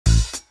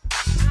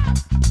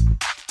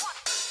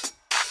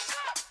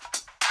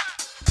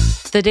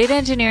The Data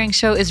Engineering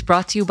Show is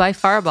brought to you by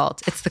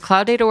Firebolt. It's the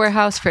cloud data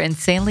warehouse for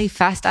insanely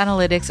fast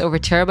analytics over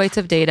terabytes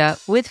of data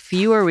with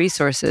fewer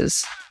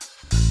resources.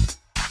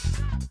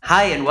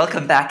 Hi, and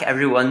welcome back,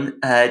 everyone,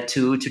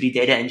 to the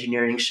Data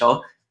Engineering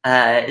Show.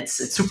 It's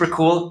super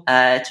cool.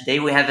 Today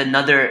we have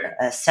another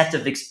set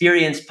of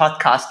experienced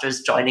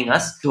podcasters joining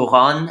us,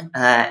 Doron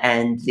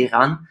and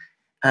Liran.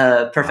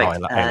 Perfect.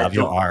 Oh, I love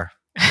your R.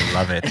 I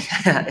love it.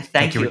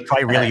 Thank you. You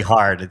try really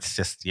hard. It's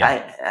just,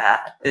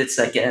 it's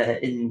like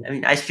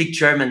I speak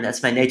German.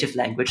 That's my native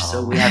language,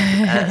 so we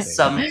have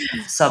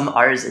some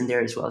R's in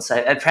there as well. So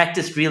I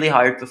practiced really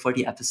hard before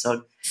the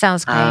episode.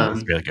 Sounds great.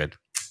 It's really good.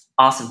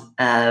 Awesome.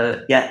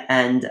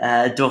 And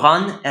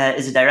Doron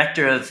is a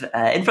director of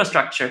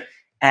infrastructure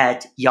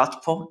at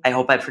Yotpo. I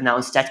hope I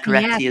pronounced that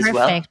correctly as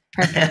well.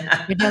 Perfect.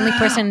 You're the only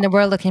person in the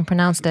world that can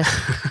pronounce this.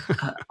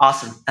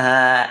 Awesome.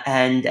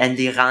 And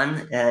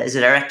Liran is a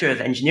director of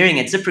engineering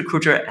at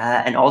ZipRecruiter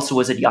and also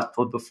was at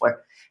Yotpo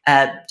before.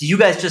 Do you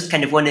guys just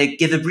kind of want to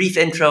give a brief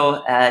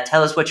intro,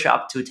 tell us what you're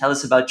up to, tell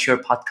us about your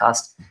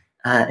podcast,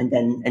 and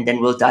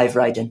then we'll dive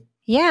right in.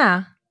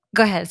 Yeah.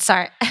 Go ahead.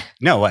 Sorry.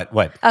 No, what?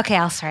 Okay,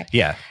 I'll start.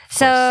 Yeah.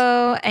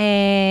 So,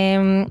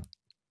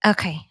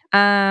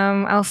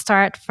 I'll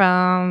start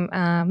from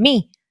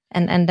me,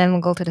 and then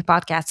we'll go to the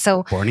podcast.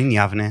 So, Born in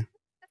Yavne.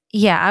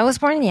 Yeah, I was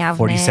born in Yavne.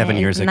 47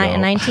 years ago.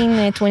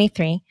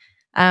 1923.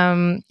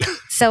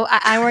 So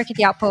I work at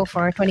Yotpo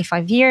for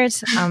 25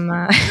 years.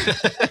 No,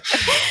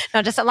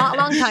 just a long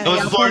time. I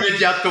was born at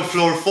Yotpo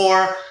floor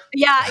 4.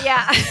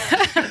 Yeah.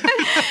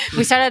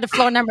 We started at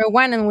floor number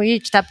 1 and we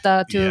reached up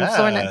to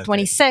floor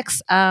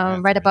 26,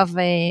 right above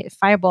a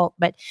Firebolt.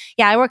 But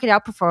yeah, I worked at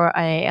Yotpo for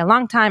a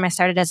long time. I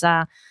started as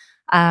a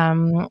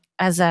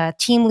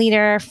team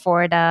leader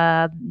for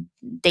the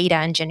data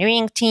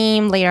engineering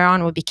team. Later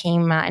on, we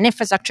became an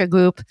infrastructure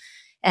group.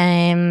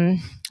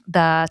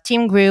 The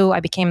team grew. I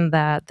became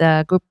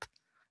the group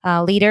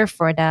leader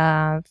for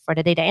the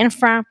data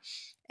infra.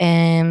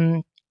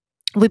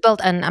 We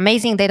built an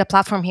amazing data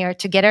platform here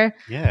together.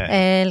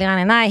 Yeah. Liran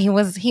and I. He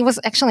was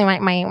actually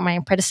my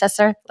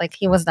predecessor. Like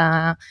he was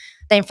the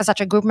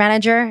infrastructure group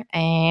manager,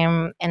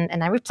 and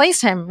I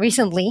replaced him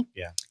recently.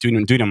 Yeah,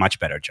 doing a much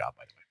better job,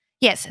 by the way.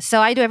 Yes,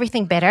 so I do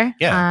everything better.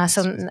 Yeah.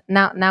 So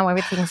now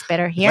everything's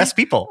better here. Less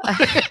people,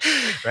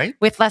 right?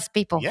 With less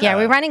people. Yeah,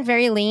 we're running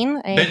very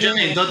lean.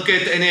 Benjamin, don't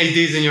get any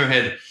ideas in your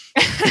head.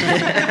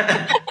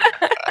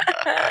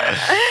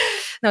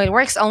 No, it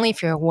works only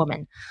if you're a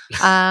woman.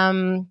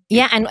 And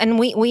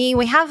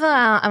we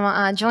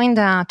have joined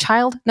a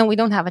child. No, we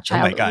don't have a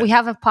child. Oh my God. We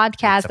have a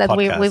podcast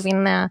we've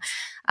been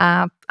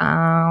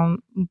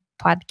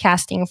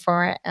podcasting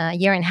for a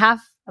year and a half.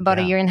 About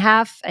a year and a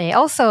half.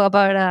 Also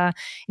about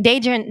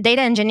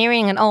data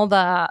engineering and all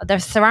the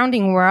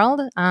surrounding world.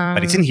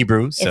 But it's in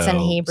Hebrew. It's in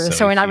Hebrew,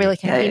 so we're not really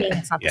competing.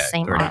 It's not the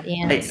same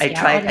audience.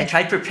 I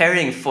tried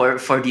preparing for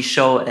the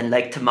show, and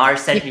like Tamar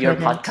sent me your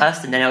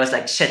podcast, and then I was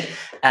like, shit.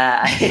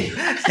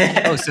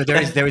 So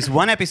there is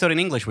one episode in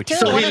English, which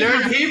so he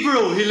learned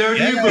Hebrew.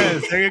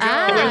 Yes, there you go.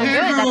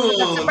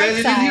 Hebrew.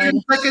 Then in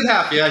the second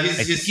half,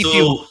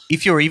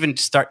 if you even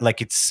start,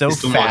 like, it's so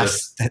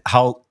fast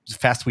how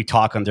fast we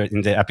talk in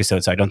the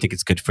episodes. So I don't think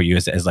it's good for you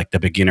as like the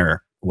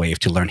beginner way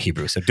to learn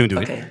Hebrew. So don't do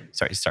it.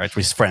 Sorry, start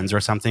with friends or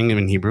something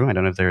in Hebrew. I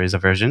don't know if there is a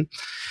version.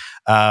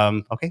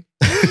 Okay.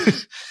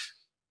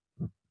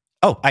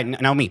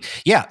 Now me.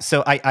 Yeah,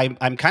 so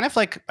I'm kind of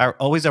like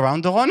always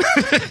around Doron.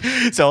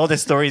 So all the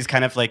stories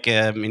kind of like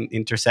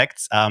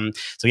intersects.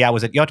 So yeah, I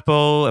was at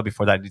Yotpo.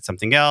 Before that, I did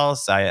something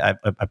else. I've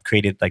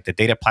created like the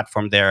data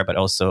platform there, but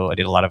also I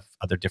did a lot of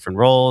other different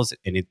roles.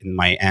 In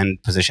my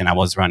end position, I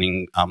was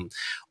running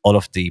all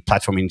of the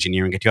platform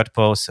engineering at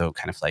Yotpo. So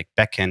kind of like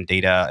backend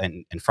data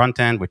and front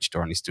end, which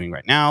Doron is doing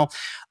right now.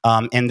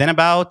 And then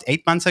about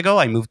 8 months ago,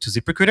 I moved to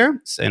ZipRecruiter,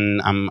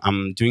 and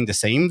I'm doing the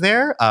same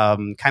there.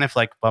 Kind of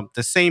like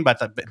the same,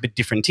 but a bit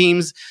different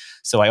teams.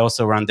 So I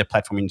also run the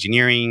platform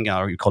engineering,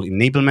 or you call it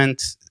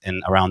enablement,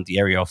 and around the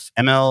area of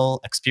ML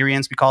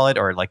experience, we call it,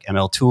 or like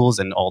ML tools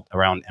and all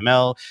around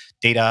ML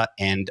data,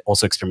 and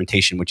also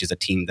experimentation, which is a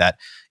team that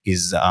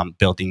is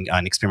building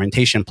an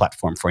experimentation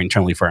platform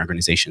internally for our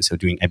organization. So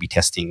doing A/B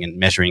testing and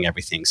measuring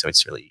everything. So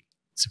it's really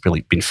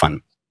been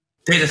fun.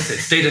 Data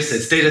sets.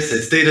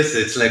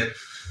 Like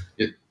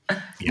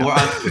more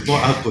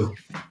output.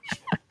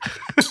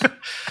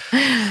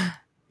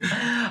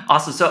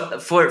 Awesome. So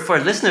for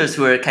listeners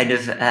who are kind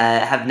of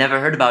have never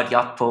heard about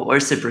Yotpo or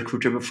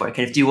ZipRecruiter before,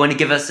 kind of, do you want to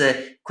give us a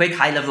quick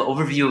high-level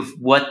overview of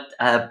what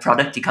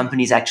product the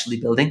company is actually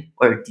building,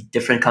 or the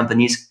different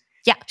companies?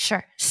 Yeah,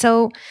 sure.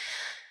 So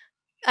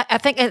I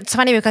think it's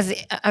funny because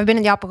I've been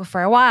in Yotpo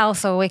for a while,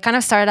 so we kind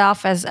of started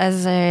off as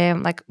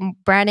like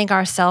branding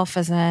ourselves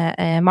as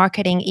a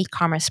marketing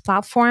e-commerce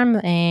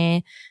platform,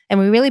 and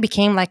we really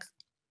became like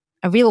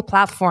a real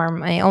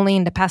platform only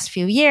in the past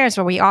few years,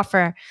 where we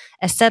offer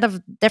a set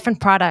of different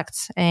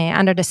products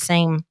under the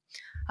same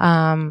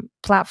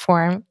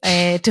platform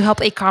to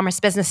help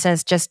e-commerce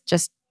businesses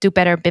just do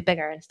better, be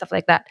bigger, and stuff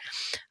like that.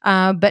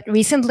 But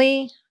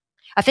recently,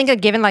 I think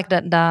that given like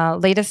the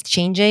latest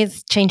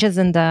changes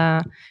in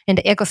the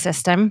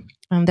ecosystem,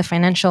 the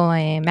financial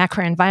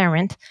macro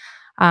environment,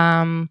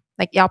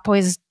 like Yotpo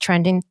is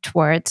trending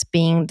towards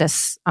being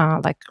this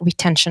like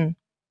retention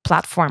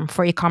platform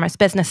for e-commerce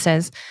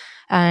businesses.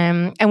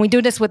 And we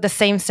do this with the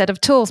same set of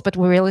tools, but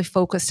we're really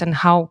focused on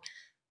how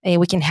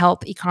we can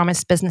help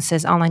e-commerce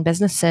businesses, online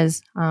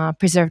businesses,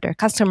 preserve their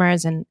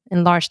customers and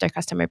enlarge their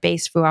customer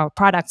base through our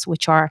products,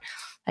 which are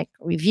like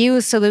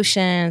review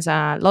solutions,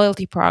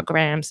 loyalty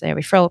programs,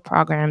 referral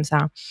programs,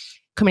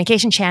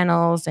 communication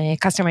channels, a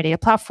customer data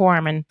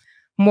platform, and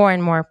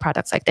more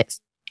products like this.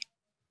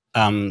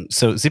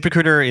 So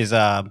ZipRecruiter is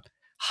a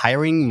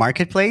hiring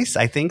marketplace.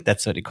 I think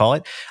that's what you call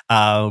it.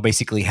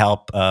 Basically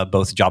help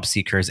both job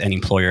seekers and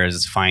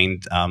employers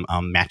find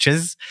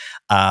matches.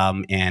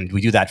 And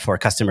we do that for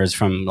customers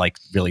from like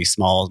really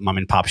small mom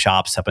and pop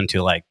shops up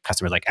into like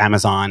customers like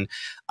Amazon.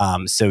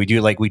 So we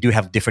do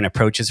have different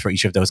approaches for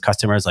each of those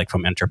customers, like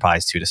from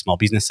enterprise to the small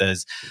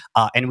businesses.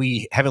 And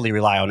we heavily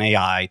rely on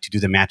AI to do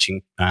the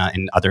matching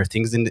and other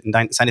things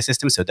inside the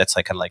system. So that's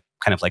like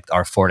kind of like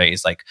our forte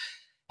is like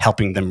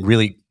helping them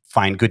really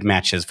find good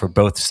matches for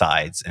both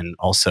sides, and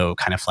also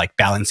kind of like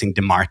balancing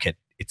the market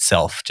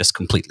itself just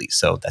completely.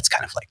 So that's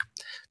kind of like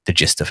the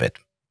gist of it.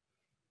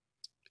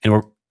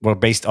 And we're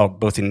based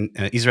both in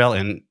Israel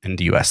and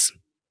the US.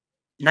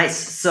 Nice.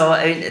 So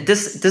I mean,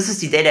 this is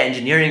the data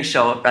engineering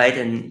show, right?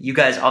 And you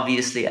guys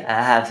obviously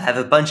have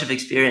a bunch of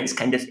experience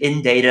kind of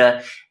in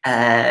data,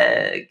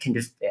 kind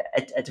of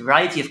at a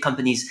variety of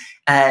companies.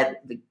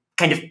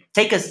 Kind of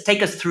take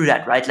us through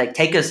that, right? Like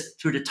take us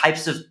through the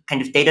types of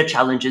kind of data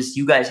challenges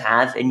you guys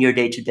have in your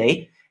day to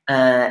day,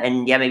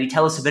 and yeah, maybe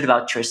tell us a bit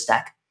about your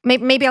stack.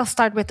 Maybe I'll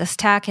start with the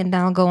stack and then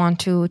I'll go on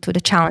to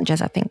the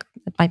challenges. I think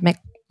it might make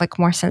like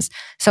more sense.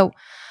 So,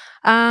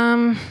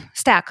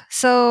 stack.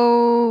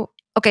 So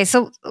okay,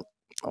 so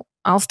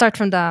I'll start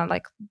from the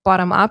like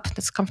bottom up.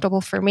 That's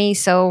comfortable for me.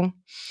 So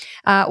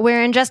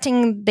we're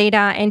ingesting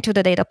data into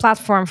the data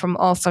platform from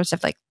all sorts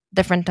of like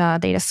different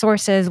data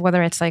sources,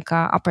 whether it's like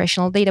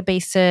operational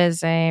databases,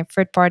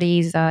 third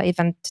parties,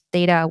 event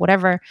data,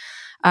 whatever.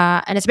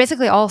 And it's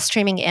basically all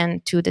streaming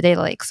into the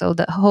data lake. So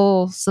the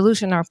whole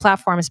solution or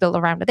platform is built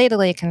around the data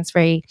lake, and it's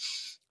very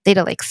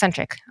data lake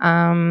centric,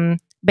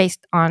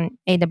 based on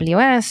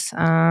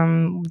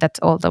AWS. That's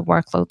all the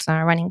workloads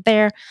are running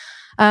there.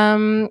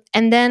 And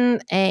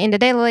then in the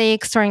data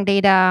lake, storing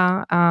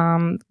data,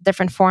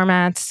 different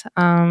formats,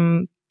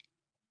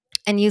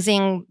 and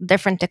using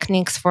different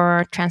techniques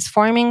for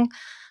transforming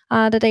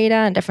the data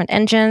and different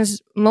engines,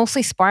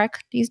 mostly Spark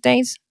these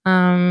days.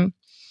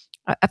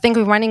 I think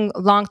we're running a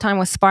long time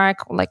with Spark.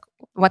 Like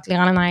what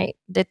Liran and I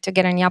did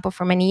together in Yotpo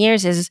for many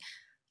years is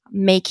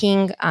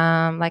making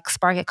like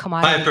Spark a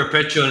commodity. By a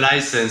perpetual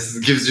license,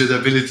 it gives you the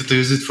ability to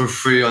use it for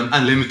free on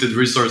unlimited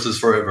resources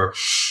forever.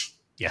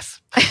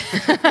 Yes.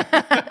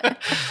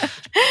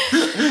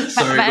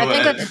 Sorry, but go I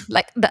think ahead. that,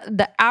 like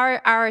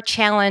our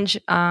challenge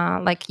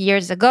like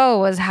years ago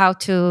was how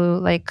to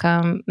like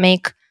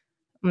make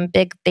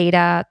big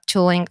data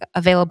tooling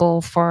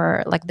available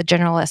for like the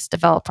generalist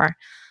developer,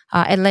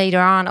 and later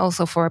on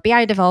also for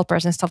BI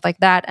developers and stuff like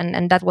that.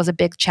 And that was a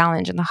big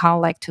challenge in how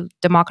like to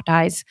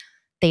democratize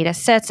data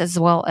sets as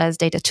well as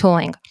data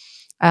tooling.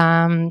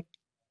 And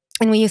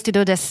we used to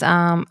do this.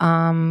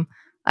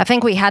 I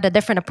think we had a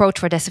different approach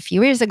for this a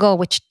few years ago,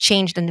 which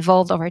changed and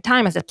evolved over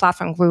time as the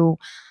platform grew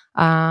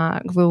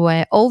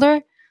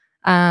older,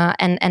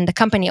 and the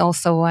company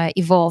also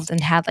evolved and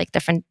had like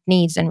different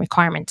needs and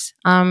requirements.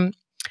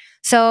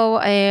 So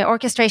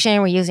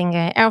orchestration, we're using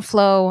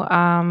Airflow.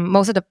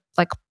 Most of the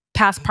like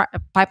past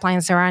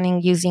pipelines are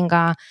running using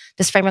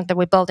this framework that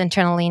we built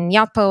internally in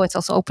Yotpo. It's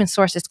also open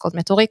source. It's called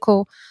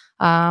Metorico.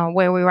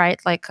 Where we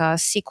write like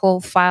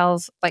SQL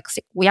files, like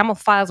YAML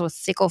files with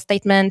SQL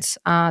statements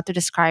to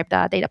describe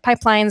the data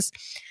pipelines.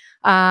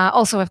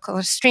 Also, of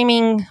course,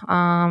 streaming,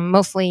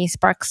 mostly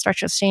Spark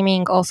structured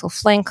streaming, also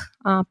Flink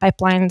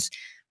pipelines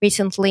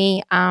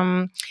recently.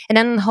 And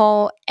then the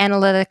whole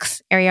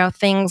analytics area of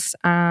things.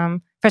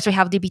 First, we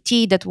have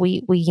dbt that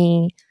we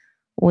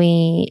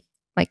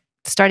like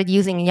started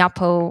using in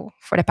Yotpo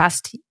for the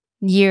past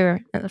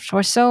year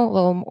or so, a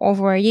little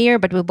over a year,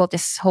 but we built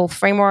this whole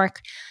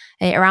framework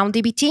around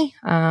dbt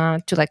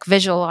to like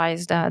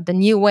visualize the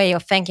new way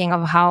of thinking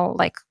of how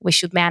like we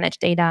should manage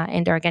data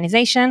in the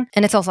organization.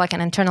 And it's also like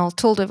an internal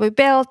tool that we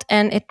built,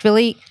 and it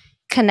really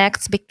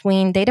connects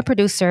between data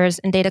producers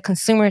and data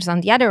consumers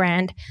on the other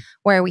end,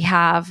 where we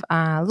have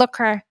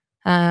Looker,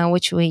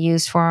 which we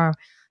use for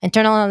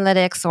internal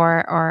analytics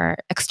or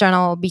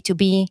external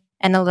B2B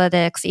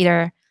analytics,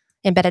 either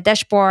embedded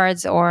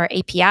dashboards or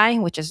API,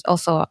 which is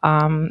also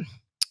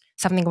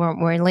something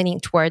we're leaning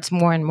towards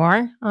more and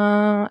more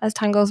as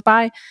time goes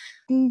by.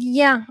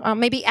 Yeah,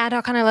 maybe ad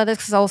hoc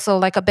analytics is also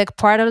like a big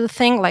part of the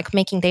thing, like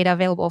making data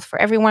available for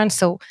everyone.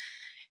 So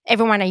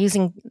everyone are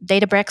using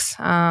Databricks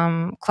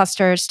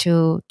clusters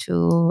to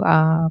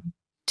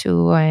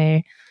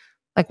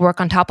like work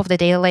on top of the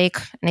data lake,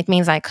 and it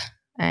means like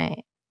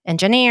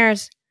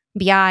engineers,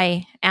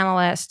 BI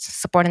analysts,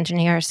 support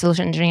engineers,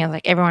 solution engineers,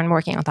 like everyone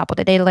working on top of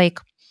the data lake.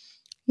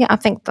 Yeah, I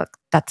think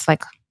that's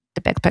like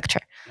the big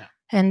picture. Yeah.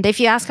 And if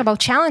you ask about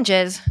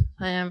challenges,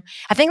 I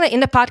think that in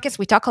the podcast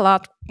we talk a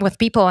lot with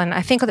people, and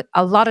I think that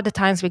a lot of the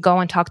times we go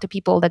and talk to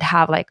people that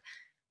have like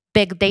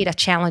big data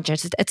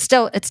challenges. It's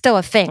still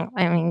a thing.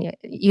 I mean,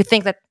 you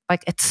think that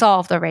like it's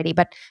solved already,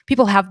 but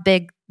people have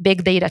big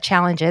data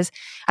challenges.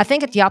 I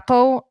think at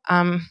Yotpo,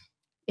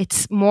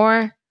 it's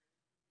more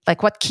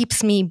like what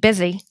keeps me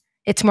busy.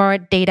 It's more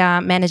data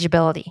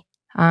manageability,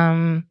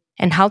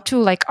 and how to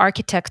like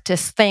architect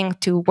this thing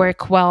to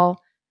work well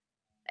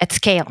at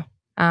scale,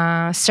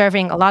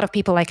 serving a lot of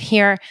people. Like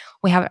here,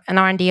 we have an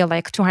R&D of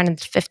like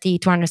 250,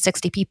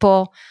 260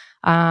 people,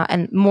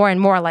 and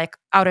more like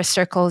outer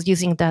circles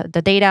using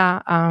the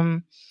data,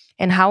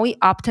 and how we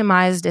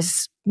optimize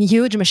this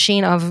huge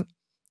machine of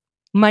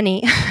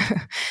money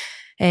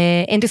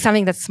into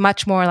something that's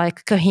much more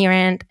like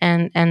coherent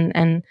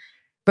and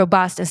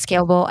robust and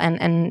scalable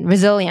and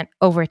resilient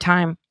over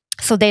time.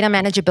 So data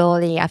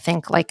manageability, I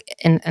think, like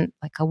in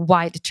like a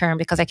wide term,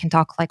 because I can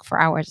talk like for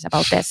hours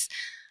about this.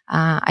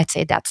 I'd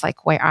say that's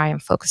like where I am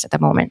focused at the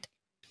moment.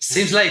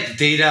 Seems like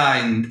data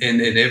and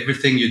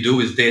everything you do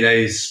with data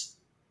is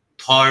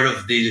part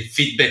of the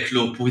feedback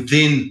loop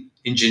within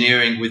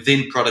engineering,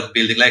 within product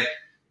building. Like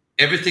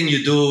everything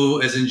you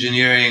do as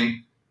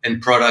engineering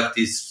and product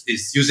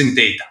is using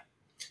data.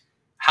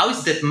 How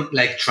is that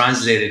like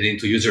translated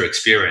into user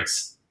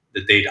experience,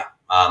 the data?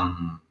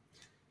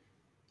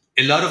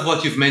 A lot of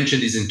what you've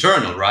mentioned is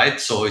internal, right?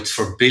 So it's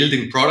for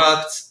building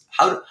products.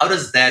 How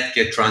does that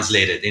get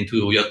translated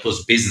into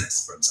Yotpo's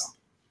business, for example?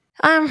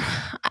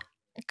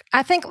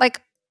 I think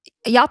like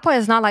Yotpo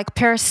is not like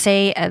per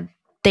se a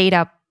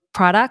data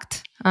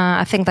product.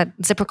 I think that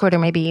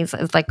ZipRecruiter maybe is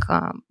like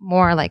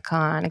more like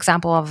an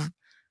example of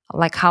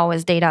like how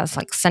is data is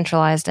like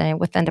centralized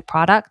within the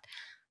product.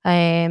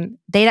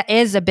 Data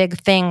is a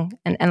big thing,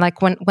 and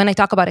like when I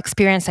talk about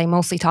experience, I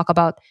mostly talk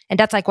about, and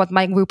that's like what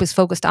my group is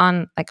focused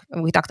on. Like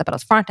we talked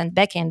about front end,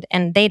 back end,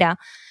 and data,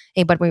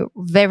 but we're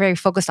very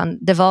focused on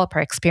developer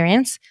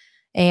experience.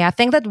 I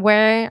think that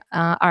where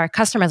our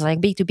customers,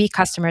 like B2B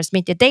customers,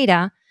 meet the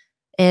data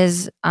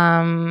is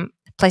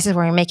places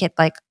where we make it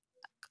like,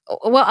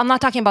 well, I'm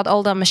not talking about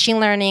all the machine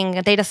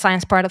learning, data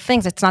science part of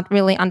things. It's not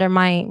really under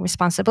my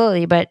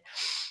responsibility, but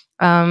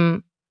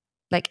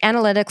like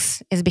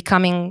analytics is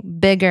becoming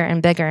bigger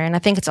and bigger. And I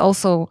think it's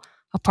also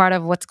a part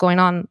of what's going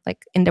on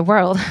like in the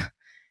world,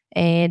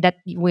 that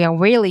we are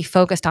really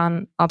focused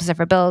on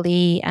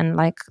observability and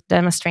like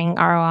demonstrating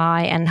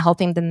ROI and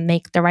helping them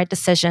make the right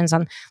decisions.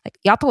 On like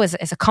Yotpo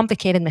is a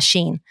complicated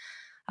machine.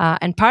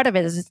 And part of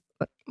it is,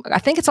 I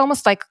think it's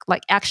almost like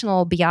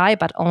actionable BI,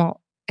 but all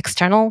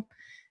external.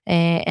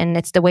 And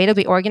it's the way that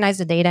we organize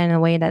the data in a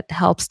way that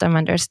helps them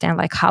understand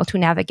like how to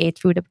navigate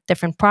through the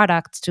different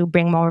products to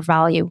bring more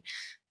value.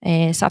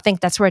 So I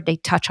think that's where they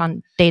touch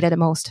on data the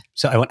most.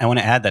 So I want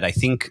to add that I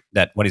think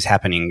that what is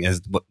happening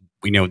is what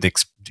we know,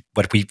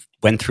 what we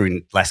went through in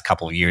the last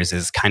couple of years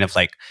is kind of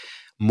like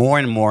more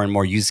and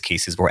more use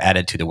cases were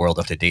added to the world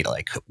of the data.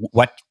 Like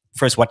what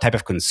type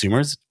of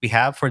consumers we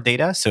have for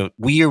data. So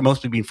we are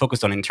mostly being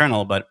focused on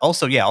internal, but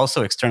also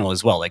external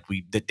as well. Like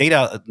the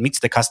data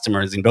meets the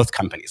customers in both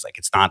companies. Like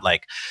it's not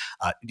like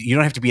you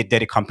don't have to be a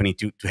data company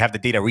to have the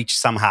data reach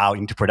somehow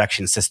into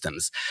production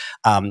systems.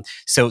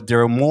 So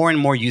there are more and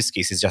more use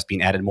cases just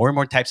being added, more and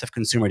more types of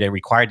consumer. They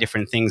require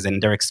different things,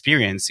 and their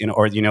experience,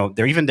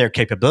 their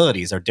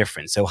capabilities are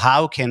different. So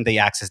how can they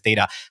access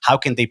data? How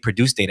can they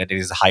produce data that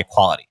is high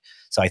quality?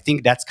 So I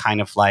think that's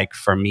kind of like,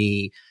 for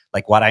me,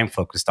 like what I'm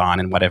focused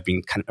on and what I've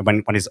been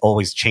what is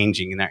always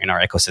changing in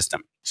our ecosystem.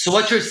 So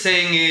what you're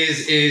saying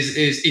is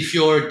if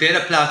your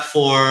data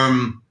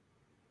platform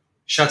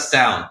shuts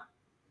down,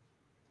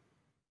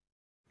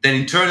 then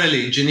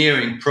internally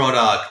engineering,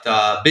 product,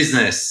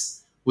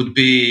 business wouldn't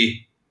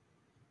be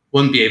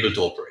able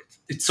to operate.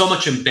 It's so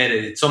much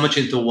embedded. It's so much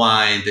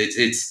intertwined.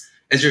 It's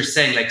as you're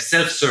saying, like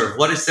self-serve.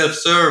 What is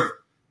self-serve?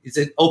 Is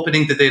it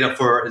opening the data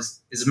for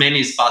as many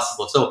as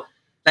possible? So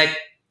like,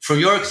 from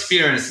your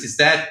experience, is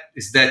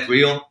that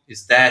real?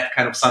 Is that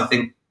kind of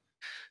something?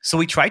 So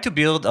we try to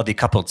build a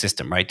decoupled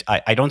system, right?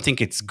 I don't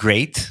think it's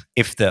great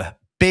if the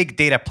big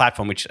data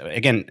platform, which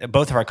again,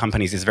 both of our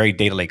companies is very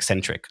data lake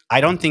centric.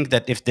 I don't think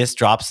that if this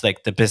drops,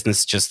 like the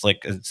business just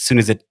like as soon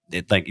as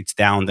it's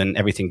down, then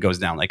everything goes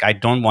down. Like I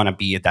don't want to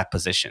be at that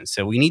position.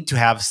 So we need to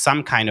have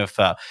some kind of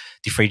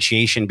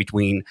differentiation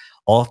between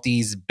all of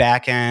these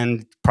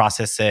back-end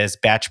processes,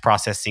 batch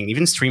processing,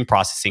 even stream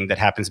processing that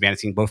happens behind the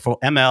scenes, both for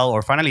ML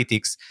or for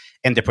analytics,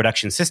 and the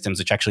production systems,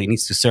 which actually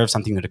needs to serve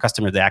something to the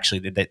customer they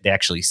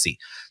actually see.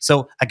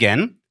 So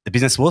again, the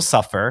business will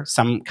suffer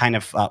some kind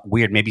of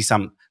weird, maybe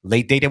some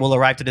late data will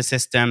arrive to the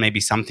system, maybe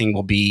something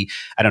will be,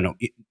 I don't know,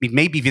 it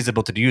may be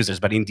visible to the users,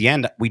 but in the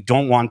end, we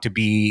don't want to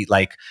be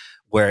like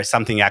where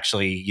something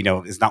actually,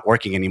 is not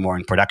working anymore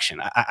in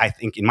production. I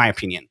think, in my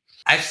opinion.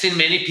 I've seen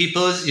many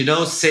people,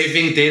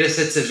 saving data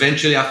sets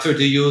eventually after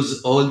they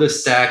use all the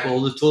stack, all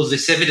the tools, they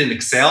save it in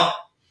Excel.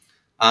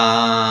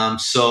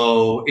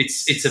 So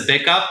it's a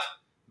backup,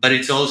 but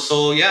it's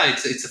also,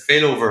 it's a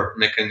failover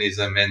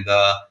mechanism. And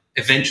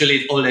eventually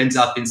it all ends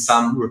up in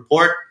some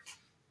report.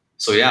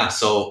 So yeah,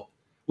 so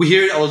we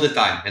hear it all the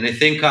time. And I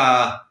think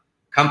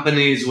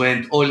companies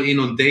went all in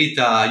on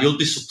data. You'll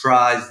be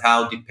surprised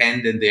how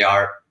dependent they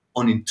are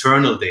on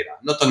internal data.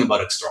 I'm not talking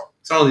about external.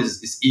 External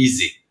is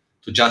easy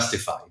to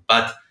justify,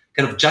 but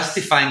kind of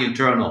justifying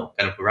internal,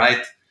 kind of,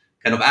 right?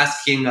 Kind of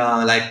asking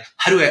like,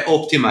 how do I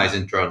optimize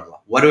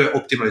internal? What do I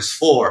optimize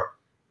for?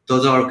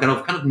 Those are kind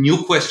of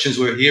new questions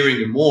we're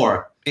hearing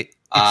more.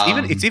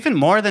 It's even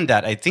more than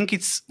that. I think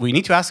we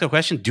need to ask a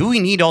question: do we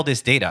need all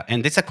this data?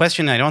 And it's a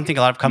question I don't think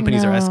a lot of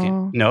companies are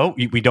asking. No,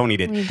 we don't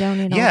need it. We don't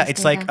need yeah, all this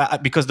it's data.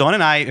 like because Doron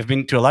and I have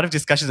been to a lot of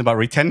discussions about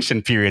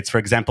retention periods, for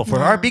example, for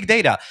our big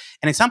data.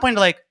 And at some point,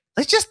 like,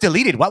 let's just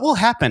delete it. What will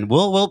happen?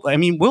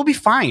 We'll be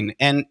fine.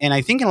 And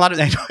I think in a lot of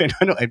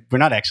I'm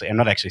not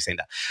actually saying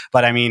that,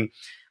 but I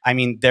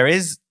mean, there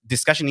is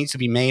discussion needs to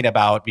be made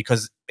about,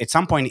 because at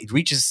some point it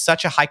reaches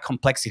such a high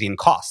complexity and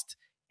cost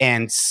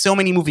and so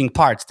many moving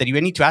parts that you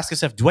need to ask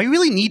yourself, do I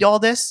really need all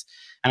this?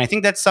 And I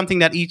think that's something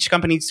that each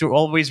company needs to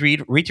always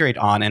reiterate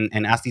on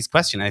and ask these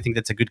questions. I think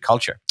that's a good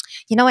culture.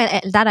 You know,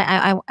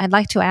 I'd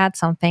like to add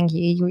something.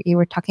 You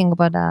were talking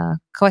about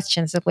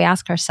questions that we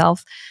ask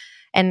ourselves.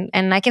 And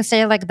I can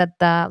say like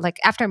that like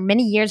after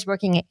many years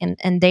working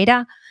in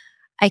data,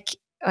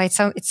 it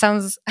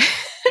sounds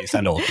You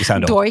sound old.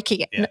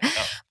 dorky. Yeah.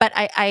 But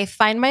I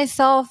find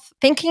myself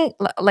thinking,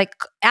 like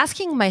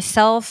asking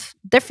myself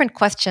different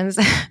questions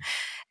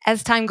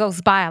as time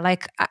goes by.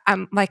 Like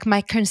I'm like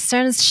my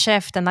concerns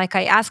shift, and like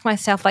I ask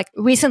myself, like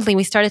recently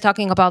we started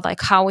talking about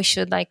like how we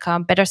should like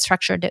better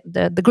structure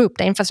the group,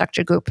 the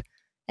infrastructure group,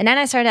 and then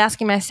I started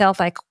asking myself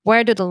like,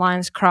 where do the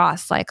lines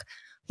cross? Like,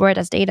 where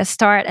does data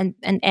start and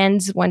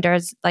ends, when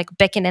there's like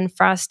backend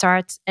infra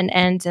starts and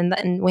ends,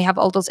 and we have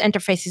all those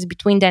interfaces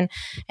between them.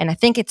 And I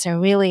think it's a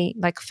really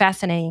like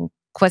fascinating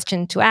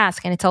question to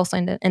ask, and it's also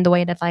in the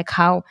way that like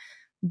how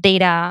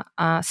data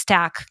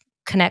stack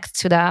connects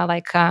to the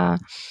like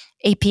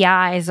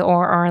APIs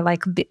or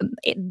like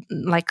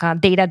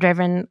data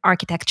driven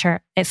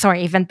architecture.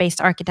 Event based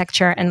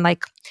architecture, and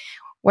like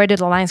where do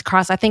the lines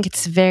cross? I think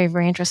it's very,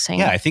 very interesting.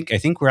 Yeah, I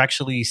think we're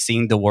actually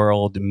seeing the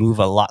world move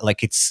a lot.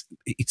 Like it's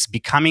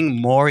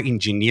becoming more an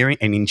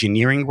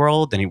engineering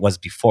world than it was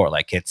before.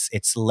 Like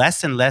it's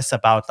less and less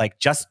about like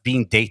just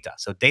being data.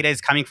 So data is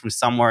coming from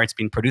somewhere. It's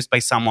been produced by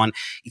someone.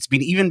 It's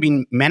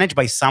been managed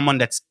by someone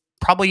that's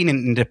probably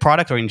in the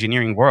product or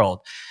engineering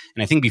world.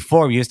 And I think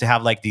before we used to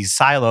have like these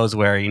silos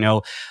where,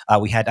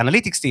 we had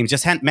analytics teams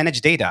just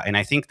manage data. And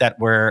I think that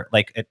we're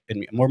like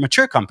in more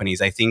mature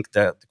companies, I think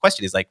the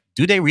question is like,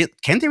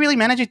 can they really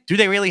manage it? Do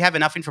they really have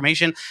enough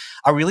information?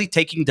 Are really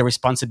taking the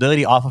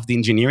responsibility off of the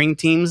engineering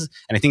teams?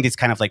 And I think it's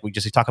kind of like we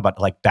talk about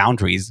like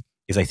boundaries,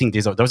 is I think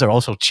those are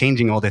also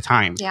changing all the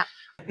time. Yeah.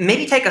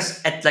 Maybe take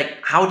us at like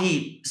how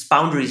these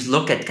boundaries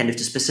look at kind of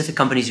the specific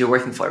companies you're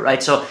working for,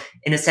 right? So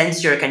in a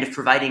sense, you're kind of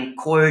providing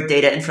core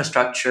data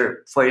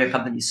infrastructure for your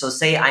company. So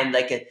say I'm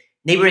like a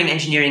neighboring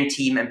engineering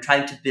team. I'm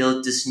trying to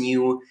build this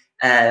new,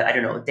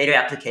 data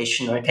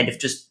application or kind of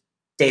just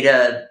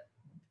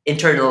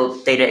internal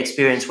data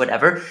experience,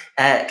 whatever.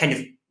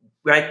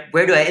 Right?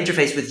 Where do I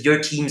interface with your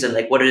teams, and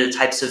like what are the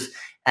types of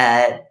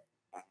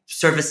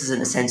services in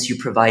a sense you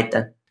provide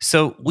then?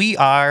 So we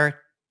are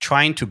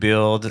trying to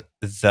build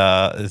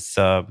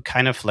the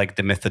kind of like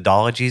the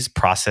methodologies,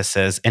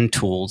 processes, and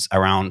tools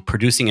around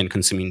producing and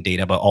consuming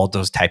data about all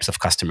those types of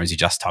customers you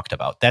just talked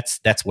about. That's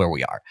where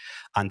we are.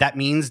 And that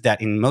means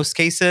that in most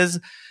cases,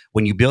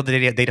 when you build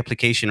a data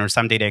application or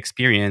some data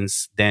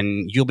experience,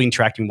 then you'll be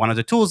interacting with one of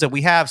the tools that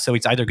we have. So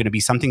it's either going to be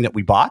something that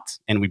we bought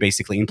and we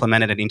basically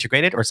implemented and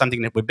integrated, or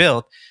something that we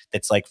built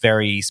that's like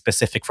very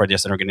specific for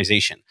this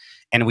organization.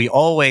 And we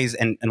always,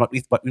 and what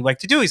we like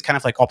to do is kind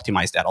of like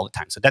optimize that all the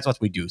time. So that's what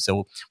we do.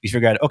 So we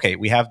figure out, okay,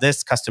 we have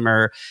this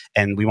customer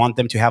and we want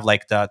them to have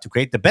like to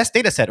create the best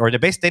data set or the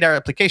best data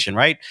application,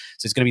 right?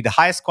 So it's going to be the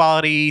highest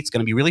quality. It's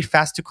going to be really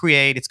fast to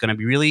create. It's going to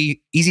be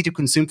really easy to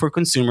consume for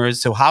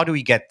consumers. So how do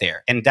we get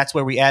there? And that's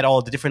where we add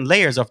all the different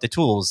layers of the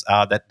tools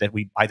that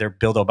we either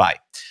build or buy.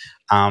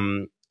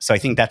 So I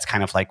think that's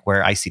kind of like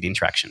where I see the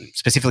interaction,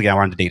 specifically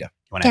around the data.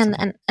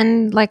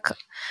 And like,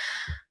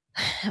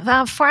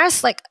 well, for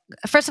us, like,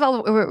 first of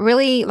all, we're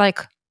really like,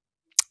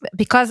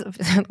 because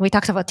we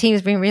talked about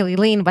teams being really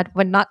lean, but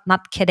we're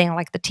not kidding.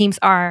 Like the teams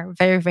are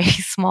very, very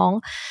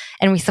small,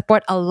 and we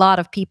support a lot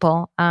of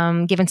people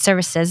given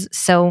services.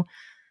 So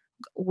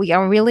we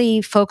are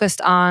really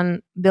focused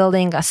on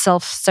building a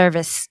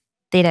self-service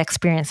data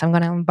experience. I'm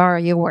going to borrow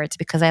your words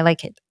because I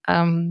like it.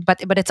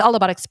 But it's all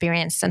about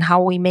experience and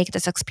how we make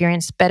this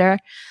experience better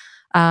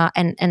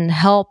and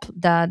help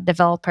the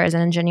developers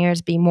and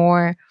engineers be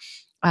more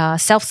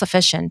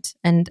self-sufficient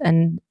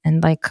and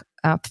like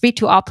free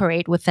to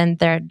operate within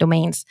their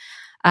domains.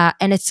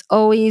 And it's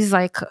always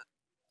like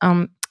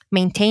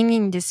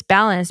maintaining this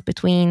balance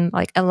between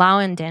like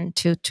allowing them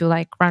to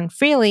like run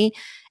freely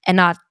and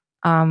not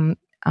I'm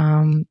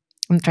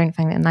trying to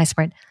find a nice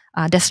word,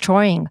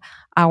 destroying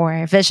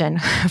our vision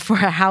for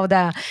how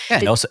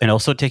and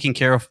also taking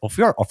care of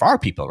our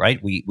people, right?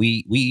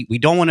 We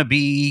don't want to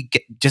be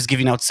just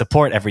giving out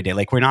support every day.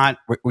 Like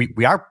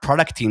we are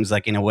product teams,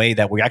 like in a way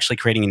that we're actually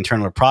creating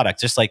internal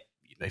products, just like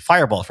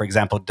Fireball, for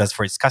example, does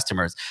for its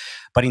customers.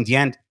 But in the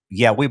end,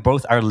 we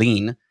both are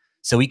lean.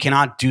 So we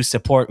cannot do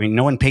support. I mean,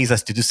 no one pays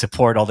us to do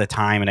support all the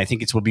time. And I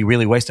think it will be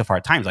really waste of our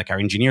time. Like our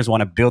engineers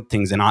want to build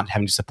things and not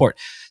having to support.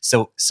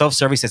 So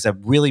self-service is a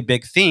really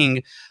big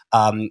thing.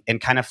 And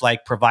kind of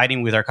like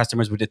providing with our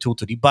customers with the tool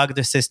to debug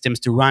the systems,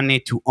 to run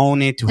it, to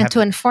own it,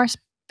 to enforce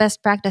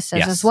best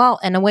practices as well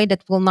in a way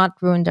that will not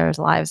ruin their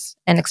lives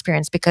and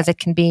experience, because it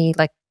can be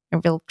like a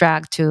real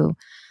drag to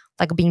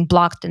like being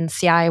blocked in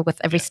CI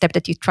with every step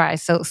that you try.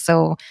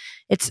 So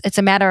it's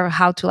a matter of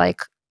how to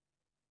like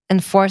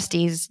enforce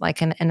these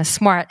like in a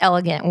smart,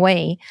 elegant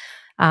way,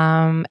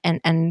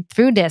 and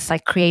through this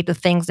like create the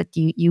things that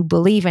you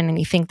believe in and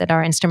you think that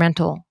are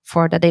instrumental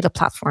for the data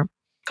platform.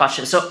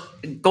 Gotcha. So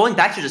going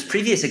back to this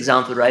previous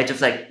example, right,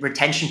 of like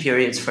retention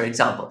periods, for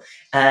example,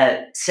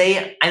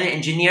 say I'm an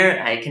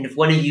engineer, I kind of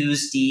want to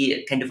use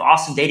the kind of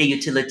awesome data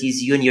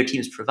utilities you and your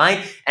teams provide,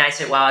 and I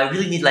say, wow, I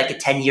really need like a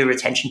 10-year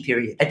retention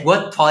period. At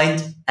what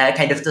point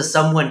kind of does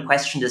someone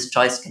question this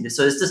choice? Kind of,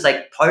 so is this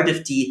like part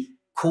of the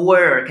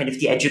core or kind of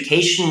the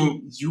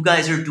education you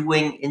guys are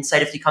doing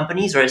inside of the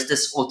companies, or is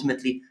this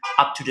ultimately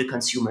up to the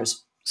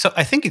consumers? So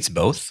I think it's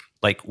both.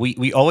 Like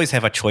we always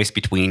have a choice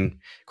between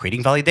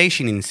creating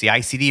validation in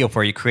CI/CD, or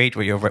where you create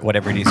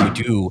whatever it is you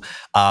do,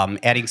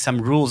 adding some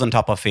rules on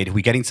top of it.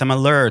 We're getting some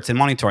alerts and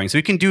monitoring. So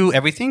we can do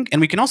everything, and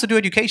we can also do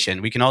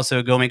education. We can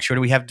also go make sure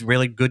that we have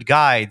really good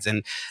guides,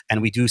 and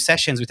we do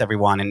sessions with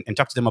everyone and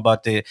talk to them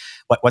about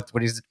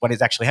what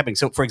is actually happening.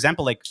 So for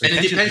example, like, and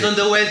it depends on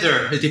the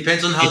weather. It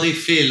depends on how they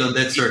feel on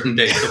that certain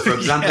day. So for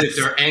example, if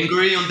they're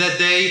angry on that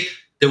day,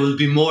 there will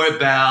be more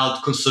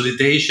about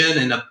consolidation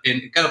and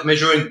kind of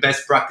measuring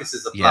best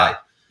practices applied. Yeah.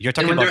 You're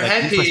talking and when about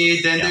they're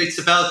happy, then it's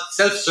about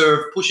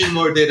self-serve, pushing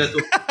more data.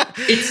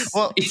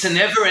 It's a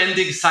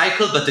never-ending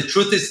cycle. But the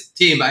truth is,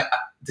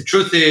 the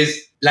truth is,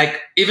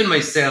 like even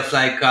myself,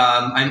 like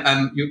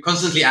you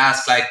constantly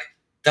ask, like,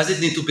 does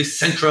it need to be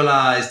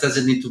centralized? Does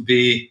it need to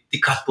be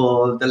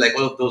decoupled? Like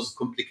all of those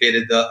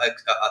complicated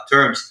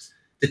terms.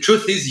 The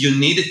truth is, you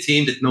need a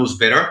team that knows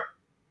better,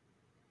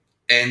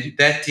 and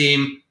that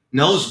team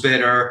knows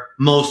better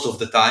most of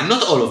the time,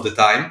 not all of the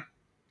time.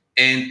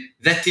 And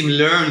that team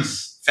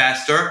learns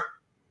faster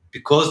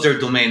because they're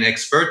domain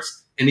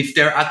experts. And if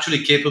they're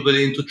actually capable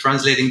into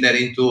translating that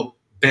into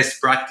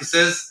best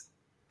practices,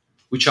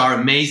 which are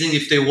amazing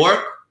if they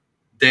work,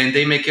 then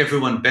they make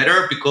everyone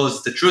better,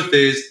 because the truth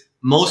is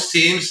most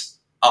teams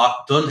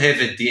don't have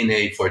a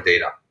DNA for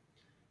data.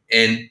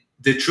 And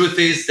the truth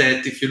is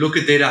that if you look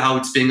at data, how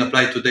it's being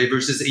applied today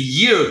versus a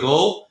year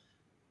ago,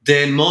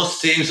 then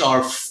most teams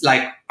are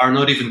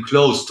not even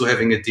close to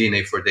having a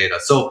DNA for data.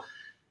 So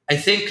I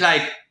think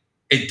like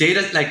a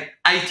data, like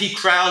IT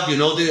crowd, I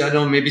don't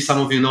know, maybe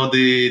some of you know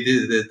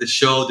the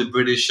show, the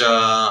British,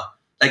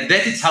 like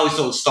that is how it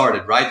all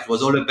started, right? It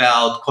was all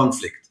about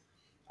conflict.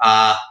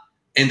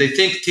 And I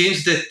think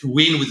teams that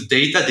win with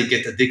data, they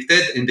get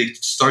addicted and they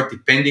start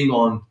depending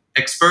on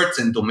experts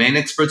and domain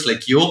experts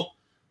like you.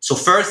 So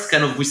first,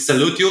 kind of, we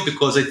salute you,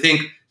 because I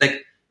think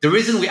like the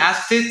reason we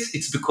asked it,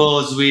 it's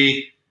because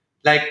we,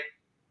 like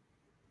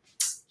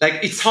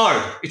it's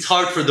hard. It's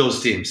hard for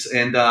those teams,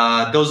 and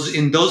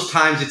in those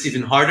times it's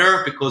even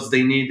harder because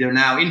they're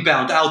now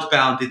inbound,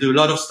 outbound. They do a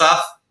lot of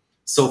stuff.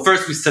 So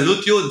first, we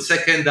salute you, and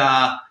second,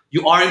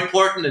 you are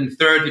important, and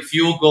third, if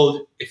you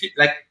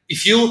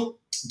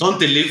don't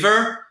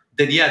deliver,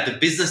 then the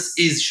business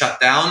is shut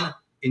down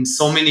in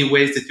so many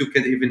ways that you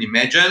can even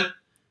imagine.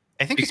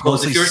 I think it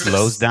mostly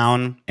slows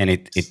down, and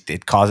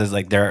it causes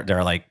like there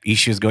are like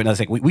issues going on. It's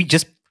like we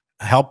just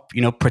help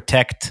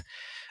protect.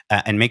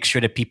 And make sure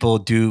that people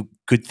do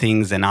good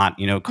things and not,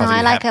 causing.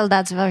 I like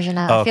Eldad's version.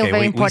 I feel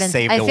very important.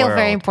 I feel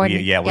very important.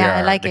 We are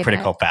I like the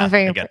critical path.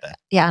 I get that.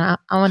 Yeah,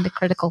 I'm on the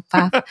critical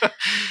path.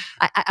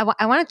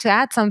 I wanted to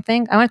add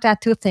something. I wanted to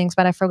add two things,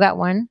 but I forgot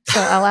one. So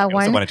I'll add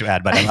one. I wanted to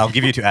add, but I'll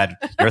give you to add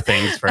your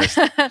things first.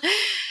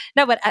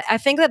 No, but I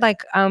think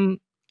that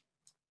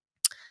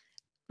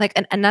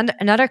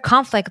another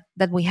conflict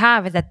that we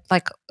have is that,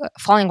 like,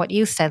 following what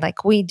you said,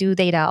 like we do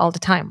data all the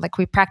time. Like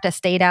we practice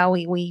data,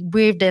 we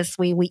breathe this,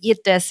 we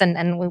eat this,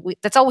 and we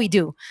that's all we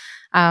do.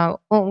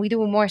 Well, we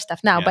do more stuff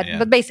now,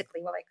 but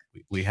basically, we're like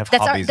we have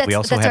hobbies. We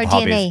also have our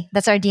hobbies. DNA.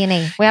 That's our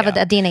DNA. We have a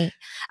DNA.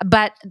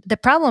 But the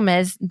problem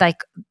is,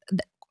 like,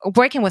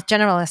 working with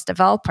generalist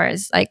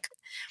developers, like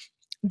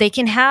they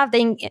can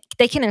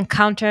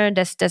encounter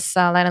this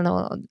I don't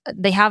know,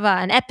 they have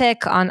an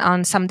epic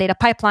on some data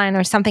pipeline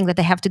or something that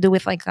they have to do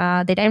with like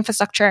data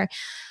infrastructure,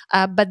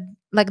 but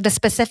like the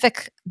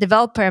specific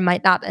developer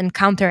might not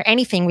encounter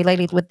anything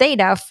related with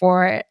data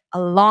for a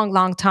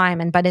long time,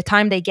 and by the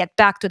time they get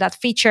back to that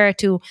feature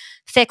to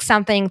fix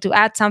something, to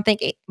add something,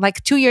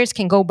 like 2 years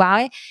can go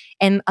by,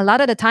 and a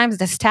lot of the times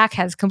the stack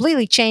has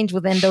completely changed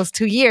within those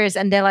 2 years,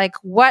 and they're like,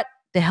 what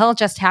the hell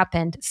just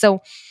happened?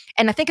 So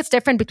and I think it's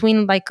different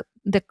between like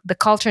the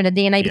culture and the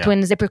DNA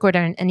between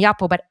ZipRecruiter and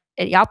Yotpo. But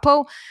at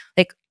Yotpo,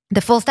 like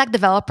the full stack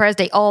developers,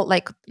 they all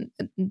like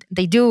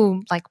they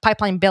do like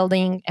pipeline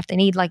building if they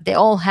need. Like they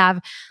all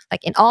have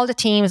like in all the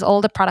teams,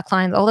 all the product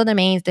lines, all the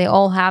domains, they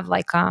all have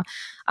like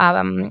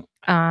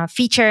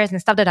features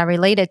and stuff that are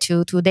related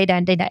to data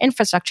and data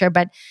infrastructure.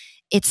 But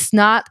it's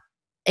not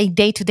a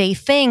day-to-day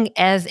thing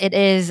as it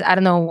is, I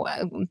don't know,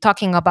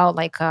 talking about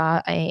like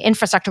a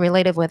infrastructure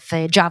related with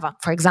Java,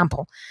 for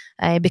example,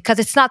 because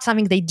it's not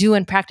something they do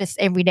and practice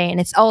every day. And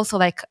it's also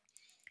like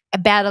a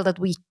battle that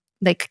we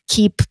like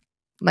keep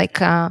like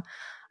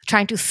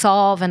trying to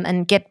solve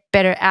and get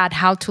better at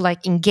how to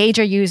like engage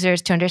our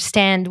users to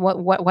understand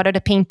what are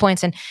the pain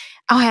points. And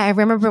I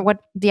remember what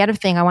the other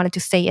thing I wanted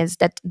to say is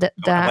that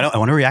I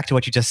want to react to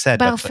what you just said,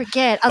 but I'll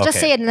forget. I'll just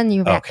say it and then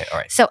you react. Okay, all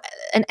right. So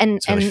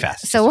it's really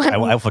fast. So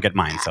I'll forget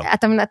mine. So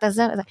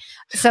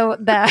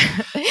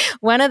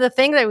one of the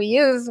things that we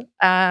use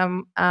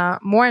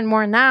more and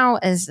more now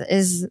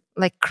is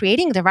like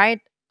creating the right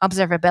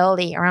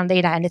observability around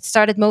data, and it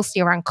started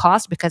mostly around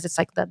cost because it's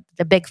like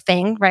the big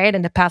thing, right?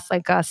 In the past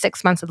like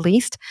 6 months at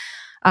least.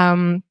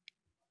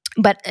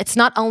 But it's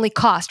not only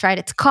cost, right?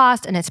 It's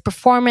cost and it's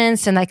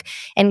performance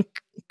and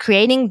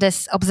creating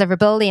this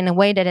observability in a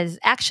way that is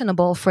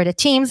actionable for the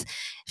teams.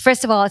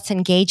 First of all, it's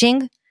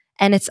engaging,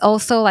 and it's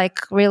also like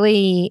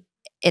really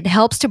it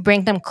helps to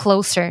bring them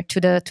closer to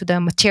the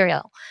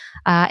material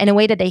in a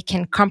way that they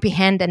can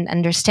comprehend and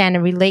understand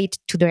and relate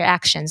to their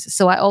actions.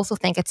 So I also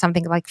think it's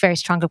something like very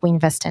strong that we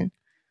invest in.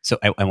 So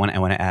I want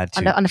to add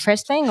to on the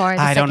first thing, or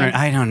I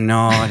don't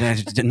know.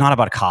 Not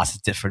about cost;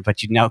 it's different.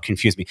 But you now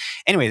confuse me.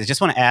 Anyways, I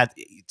just want to add.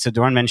 So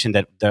Doron mentioned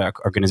that the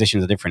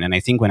organizations are different, and I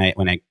think when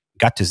I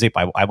got to Zip,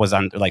 I was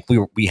on like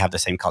we have the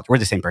same culture. We're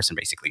the same person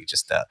basically,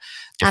 just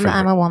different.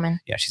 I'm a woman.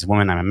 Yeah, she's a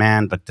woman. I'm a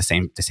man, but the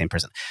same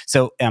person.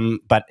 So,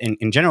 but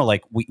in general,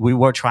 like we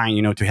were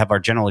trying, to have our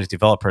generalist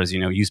developers,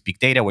 use big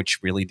data, which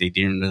really they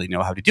didn't really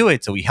know how to do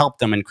it. So we helped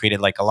them and created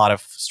like a lot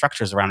of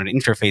structures around it,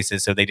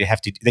 interfaces, so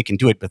they can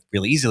do it, but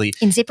really easily.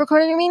 In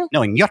ZipRecruiter, you mean?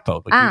 No, in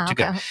Yotpo.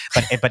 Okay.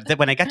 But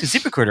when I got to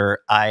ZipRecruiter,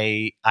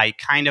 I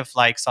kind of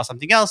like saw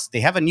something else.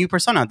 They have a new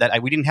persona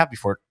that we didn't have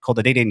before called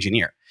the data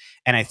engineer.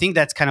 And I think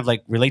that's kind of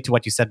like relate to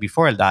what you said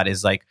before, Eldad,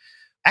 is like,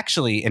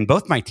 actually, in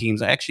both my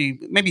teams, actually,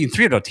 maybe in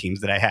 3 of the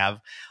teams that I have,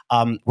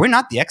 we're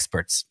not the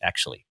experts,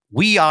 actually.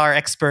 We are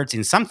experts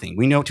in something.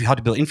 We know how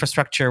to build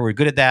infrastructure. We're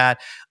good at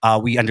that.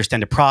 We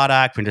understand the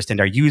product. We understand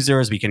our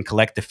users. We can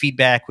collect the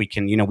feedback. We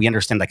can, we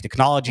understand like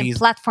technologies. And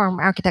platform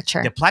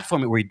architecture. The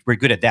platform, we're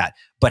good at that.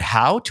 But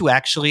how to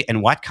actually,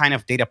 and what kind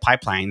of data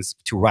pipelines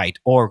to write,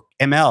 or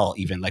ML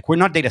even. Like, we're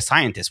not data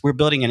scientists. We're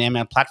building an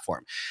ML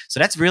platform. So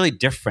that's really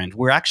different.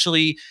 We're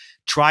actually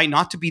try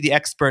not to be the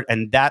expert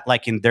and that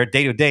like in their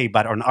day-to-day,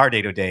 but on our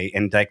day-to-day,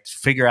 and like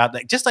figure out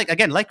like just like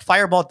again like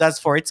Fireball does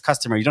for its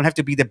customer. You don't have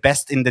to be the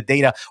best in the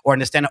data or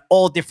understand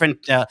all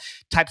different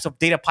types of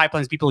data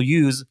pipelines people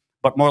use,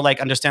 but more like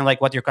understand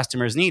like what your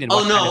customers need. And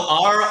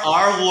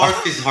our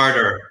work is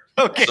harder.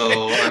 Okay.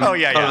 So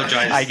yeah.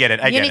 I get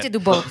it. You need to do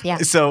both. Yeah.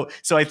 So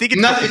I think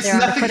it's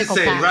nothing to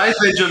say, right,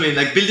 Benjamin?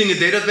 Like building a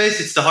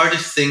database, it's the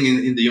hardest thing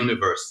in the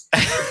universe.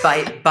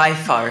 by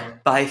far.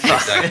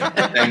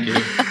 Exactly. Thank you.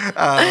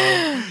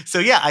 So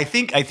yeah, I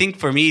think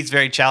for me it's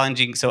very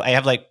challenging. So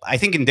I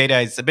think in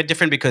data it's a bit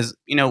different because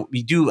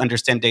we do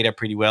understand data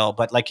pretty well,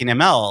 but like in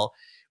ML,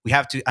 we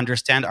have to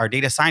understand our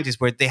data scientists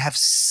where they have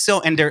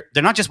and they're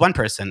not just one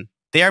person.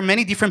 They are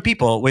many different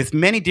people with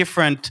many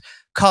different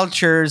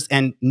cultures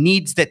and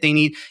needs that they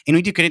need, and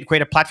we need to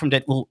create a platform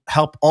that will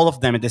help all of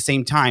them at the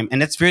same time. And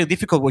that's very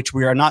difficult, which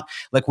we are not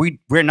like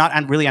we're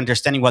not really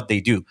understanding what they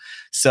do.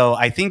 So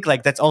I think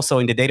like that's also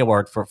in the data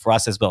world for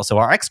us as well. So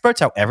our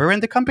experts are everywhere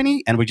in the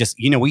company, and we just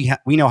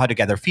we know how to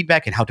gather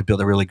feedback and how to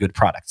build a really good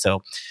product.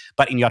 So,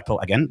 but in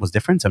Yotpo again was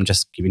different. So I'm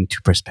just giving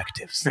 2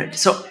 perspectives. Right.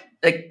 So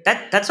like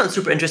that sounds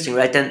super interesting,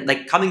 right? Then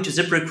like coming to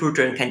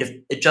ZipRecruiter and kind of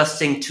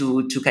adjusting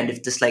to kind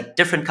of this like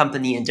different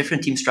company and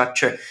different team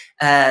structure,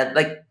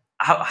 like.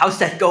 How's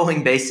that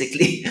going,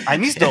 basically? I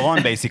miss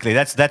Doron, basically.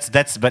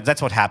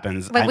 That's what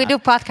happens. But we do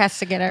podcasts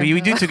together.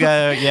 We do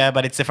together, yeah.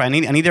 But it's different.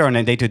 I need her on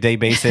a day-to-day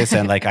basis,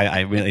 and like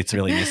I really, it's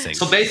really missing.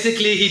 So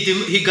basically,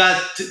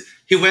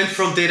 he went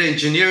from data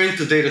engineering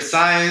to data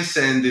science,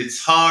 and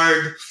it's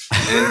hard,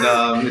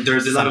 and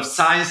there's a lot of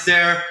science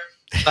there.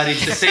 But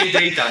it's the same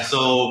data,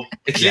 so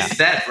at least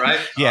that, right?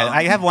 Yeah,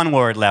 I have 1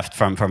 word left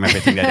from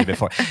everything I did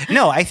before.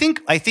 No, I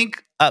think.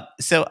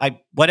 So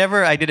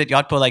whatever I did at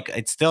Yotpo, like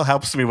it still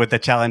helps me with the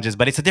challenges,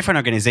 but it's a different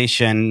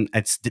organization.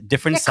 It's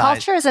different size.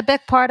 Culture is a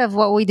big part of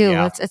what we do.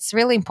 Yeah. It's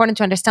really important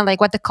to understand like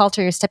what the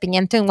culture you're stepping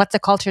into and what's the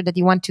culture that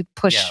you want to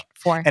push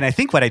for. And I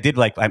think what I did,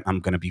 like, I'm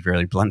going to be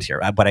very blunt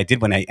here. What I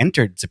did when I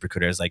entered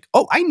ZipRecruiter is like,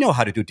 oh, I know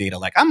how to do data.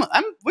 Like,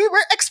 we're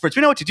experts.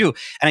 We know what to do.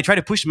 And I tried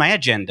to push my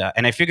agenda.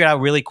 And I figured out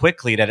really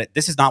quickly that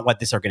this is not what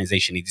this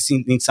organization needs.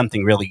 It needs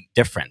something really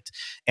different.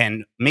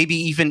 And maybe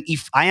even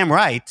if I am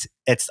right,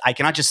 I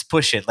cannot just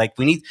push it. Like,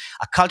 we need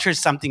a culture,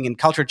 something, and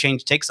culture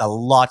change takes a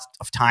lot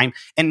of time.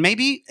 And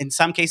maybe in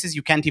some cases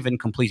you can't even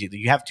complete it.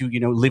 You have to,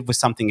 live with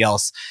something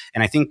else.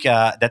 And I think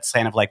that's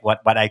kind of like what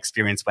I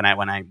experienced when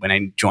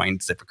I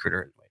joined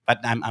ZipRecruiter.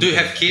 But Do you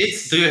have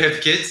kids? Do you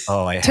have kids?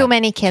 Oh, I Too have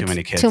many kids.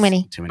 Too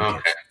many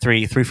Okay.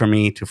 kids. Three for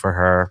me, 2 for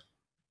her.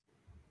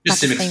 You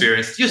seem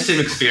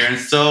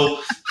experienced. So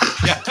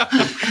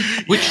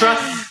we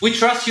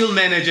trust you'll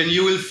manage, and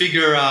you will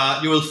figure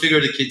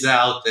the kids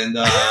out, and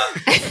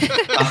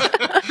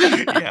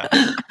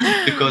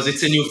because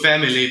it's a new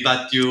family,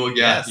 but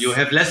you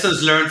have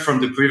lessons learned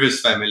from the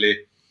previous family.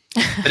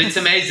 But it's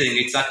amazing.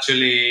 It's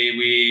actually,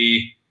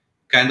 we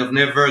kind of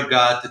never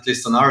got, at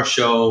least on our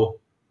show,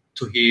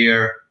 to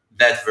hear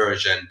that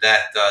version,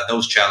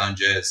 those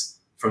challenges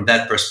from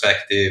that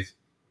perspective,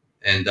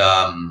 and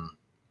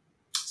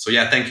so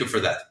thank you for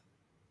that.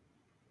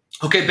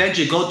 Okay,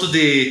 Benji, go to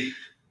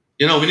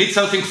we need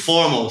something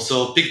formal.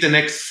 So pick the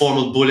next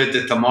formal bullet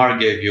that Tamar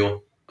gave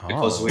you,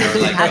 because we are like...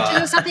 We have to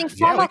do something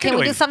formal. Can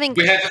we do something...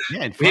 We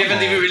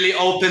haven't even really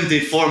opened the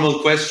formal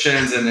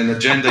questions and an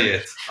agenda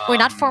yet. We're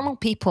not formal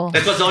people.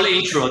 That was all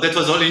intro. Up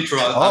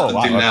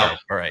until now.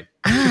 All right.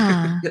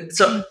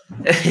 So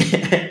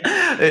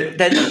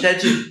then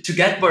to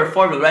get more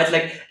formal, right?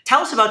 Like,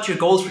 tell us about your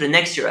goals for the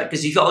next year, right?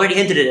 Because you've already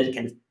hinted at it,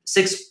 kind of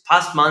 6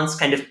 past months,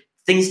 kind of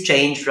things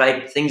changed,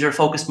 right? Things are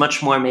focused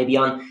much more maybe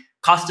on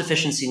cost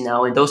efficiency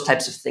now and those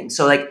types of things.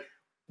 So, like,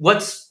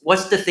 what's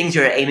the things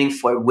you're aiming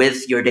for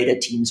with your data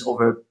teams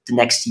over the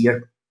next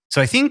year?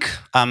 So I think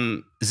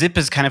Zip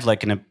is kind of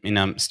like in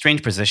a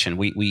strange position.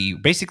 We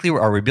basically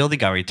are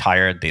rebuilding our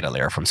entire data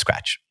layer from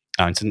scratch.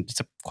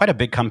 It's quite a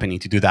big company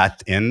to do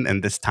that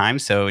in this time.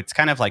 So it's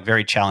kind of like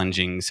very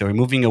challenging. So we're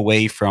moving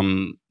away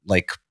from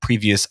like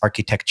previous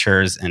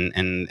architectures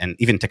and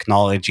even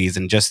technologies,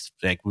 and just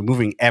like we're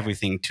moving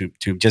everything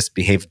to just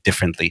behave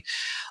differently.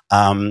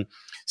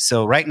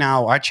 So right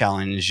now, our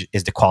challenge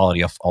is the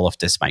quality of all of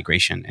this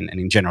migration, and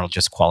in general,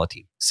 just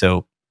quality.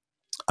 So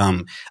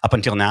up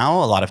until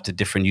now, a lot of the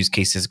different use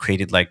cases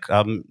created like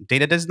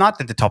data that's not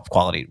at the top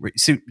quality.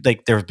 So,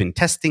 like, there have been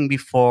testing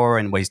before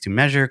and ways to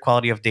measure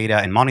quality of data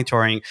and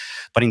monitoring,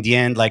 but in the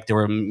end, like, there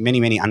were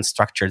many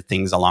unstructured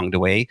things along the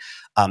way.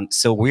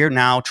 So we're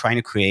now trying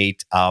to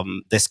create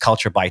this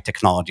culture by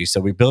technology.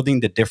 So we're building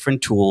the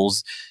different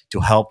tools to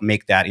help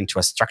make that into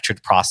a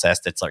structured process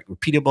that's like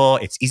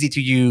repeatable, it's easy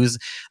to use,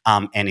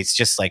 and it's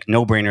just like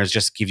no-brainers,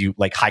 just give you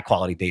like high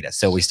quality data.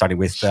 So we started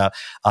with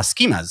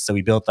schemas. So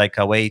we built like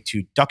a way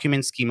to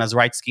document schemas,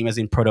 write schemas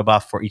in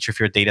protobuf for each of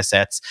your data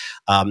sets,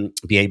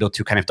 be able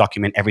to kind of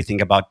document everything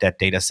about that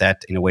data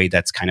set in a way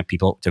that's kind of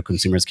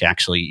consumers can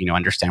actually,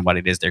 understand what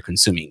it is they're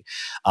consuming.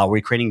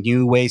 We're creating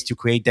new ways to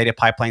create data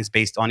pipelines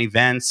based on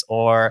events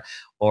or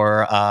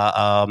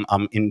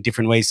in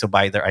different ways. So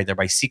either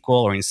by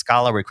SQL or in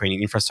Scala, we're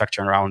creating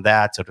infrastructure around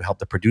that. So to help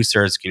the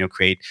producers,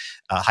 create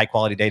high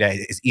quality data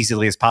as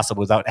easily as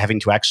possible without having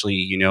to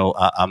actually,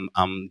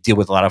 deal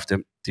with a lot of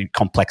the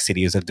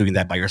complexities of doing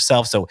that by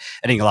yourself. So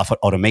adding a lot of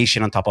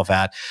automation on top of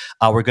that.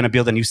 We're going to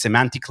build a new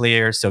semantic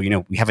layer. So,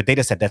 we have a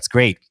data set that's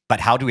great, but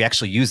how do we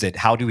actually use it?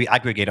 How do we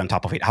aggregate on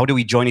top of it? How do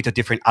we join it to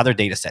different other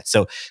data sets?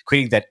 So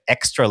creating that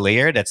extra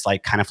layer that's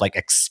like kind of like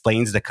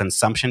explains the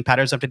consumption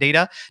patterns of the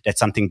data. That's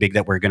something big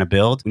that we're going to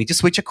build. We need to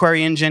switch a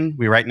query engine.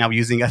 We're right now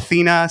using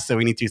Athena, so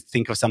we need to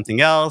think of something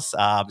else.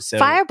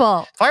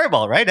 Fireball,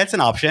 right? That's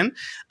an option.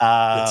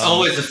 It's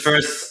always the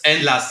first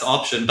and last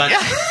option. But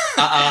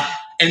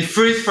and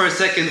freeze for a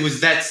second with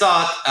that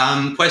thought.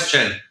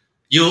 Question: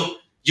 You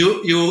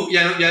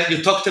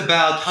talked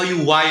about how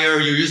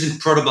you're using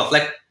protobuf.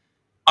 Like,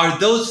 are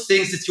those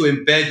things that you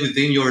embed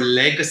within your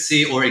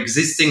legacy or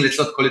existing? Let's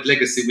not call it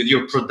legacy, with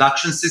your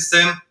production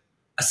system.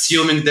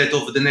 Assuming that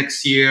over the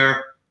next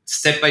year,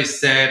 step by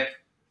step,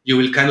 you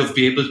will kind of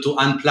be able to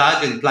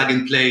unplug and plug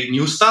and play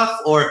new stuff,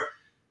 or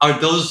are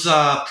those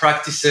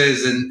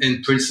practices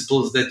and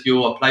principles that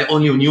you apply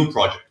on your new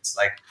projects?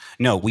 Like,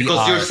 no,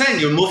 because you're saying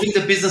you're moving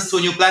the business to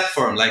a new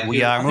platform. Like,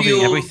 we are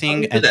moving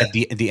everything, and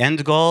the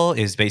end goal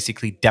is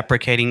basically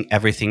deprecating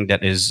everything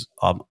that is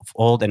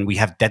old, and we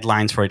have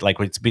deadlines for it. Like,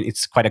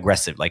 it's quite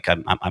aggressive. Like,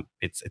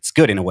 it's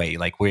good in a way.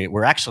 Like,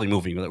 we're actually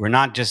moving. We're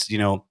not just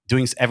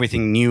doing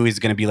everything new is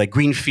going to be like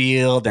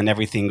greenfield, and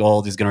everything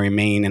old is going to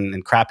remain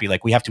and crappy.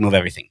 Like, we have to move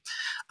everything.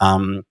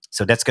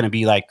 So that's going to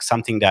be like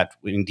something that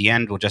in the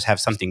end will just have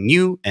something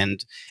new,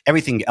 and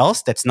everything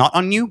else that's not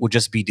on new will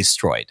just be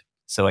destroyed.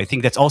 So I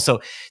think that's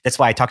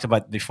why I talked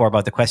about before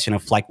about the question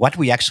of like what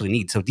we actually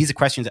need. So these are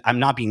questions I'm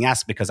not being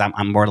asked because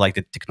I'm more like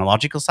the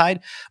technological side,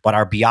 but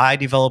our BI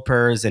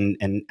developers and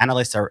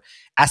analysts are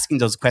asking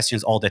those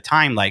questions all the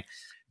time. Like,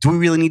 do we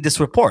really need this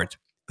report?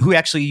 Who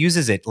actually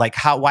uses it? Like,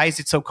 why is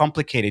it so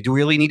complicated? Do we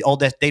really need all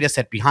that data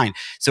set behind?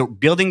 So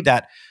building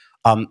that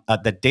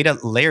the data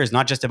layer is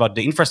not just about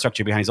the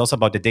infrastructure behind; it's also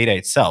about the data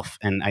itself.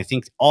 And I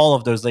think all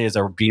of those layers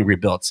are being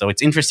rebuilt. So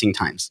it's interesting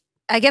times.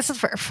 I guess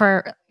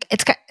for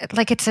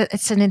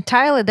it's an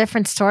entirely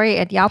different story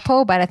at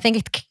Yotpo, but I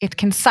think it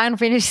can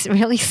sound really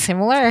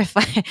similar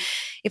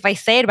if I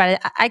say it.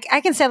 But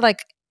I can say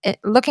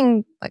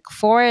looking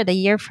forward a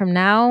year from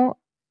now,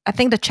 I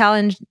think the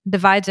challenge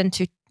divides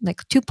into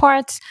two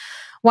parts.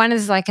 One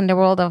is in the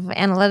world of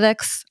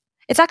analytics.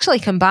 It's actually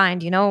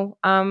combined,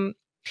 and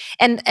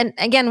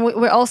again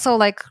we're also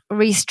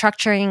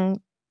restructuring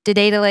the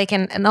data lake,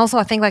 and also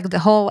I think the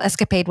whole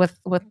escapade with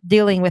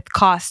dealing with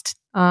cost.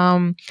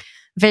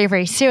 Very,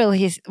 very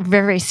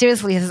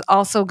seriously has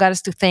also got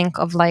us to think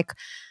of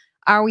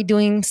are we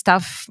doing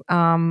stuff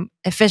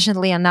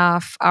efficiently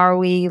enough? Are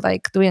we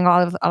doing a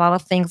lot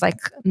of things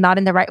not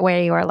in the right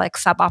way or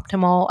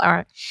suboptimal?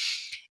 Or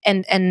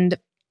and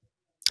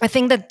I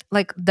think that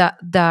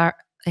the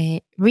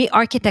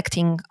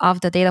re-architecting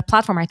of the data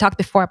platform. I talked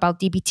before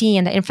about DBT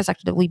and the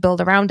infrastructure that we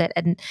build around it,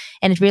 and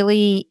it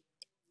really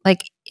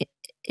it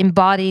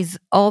embodies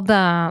all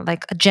the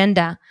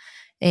agenda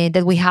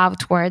that we have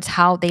towards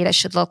how data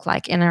should look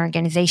like in our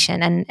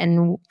organization,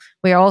 and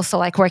we're also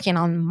working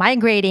on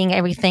migrating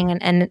everything,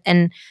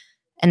 and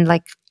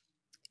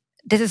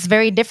this is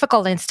very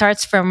difficult, and it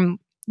starts from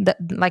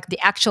the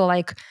actual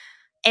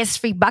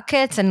S3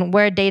 buckets and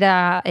where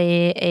data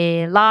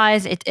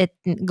lies. It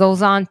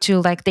goes on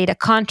to data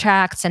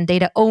contracts and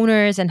data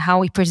owners and how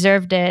we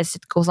preserve this.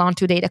 It goes on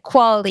to data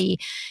quality,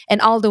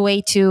 and all the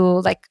way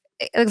to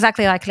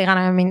exactly like Liran.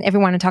 I mean,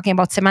 everyone is talking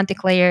about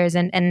semantic layers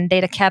and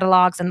data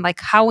catalogs and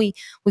how we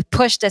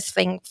push this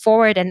thing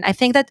forward. And I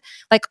think that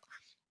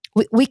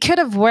we could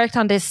have worked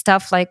on this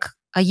stuff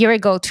a year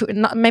ago to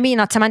maybe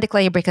not semantic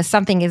layer because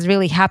something is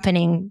really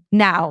happening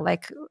now.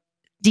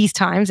 These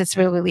times it's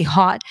really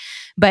hot.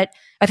 But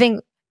I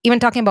think even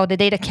talking about the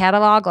data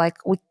catalog,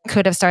 we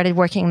could have started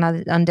working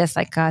on this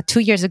 2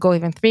 years ago,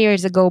 even 3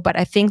 years ago. But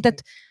I think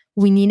that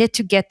we needed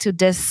to get to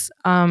this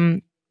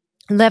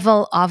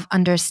level of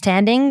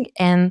understanding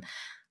and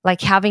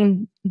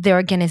having the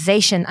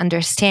organization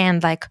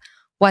understand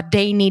what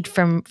they need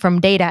from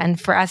data,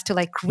 and for us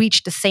to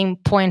reach the same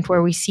point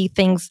where we see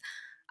things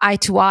eye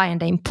to eye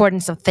and the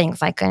importance of things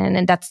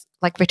and that's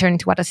returning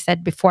to what I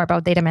said before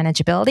about data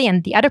manageability.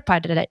 And the other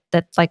part of it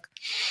that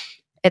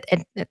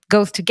it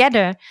goes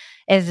together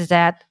is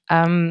that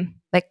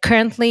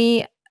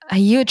currently a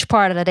huge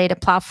part of the data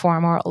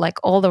platform, or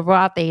all the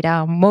raw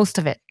data, most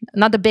of it,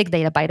 not the big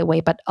data, by the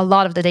way, but a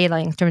lot of the data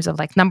in terms of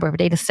number of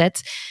data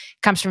sets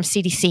comes from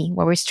CDC,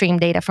 where we stream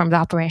data from the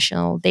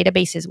operational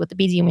databases with the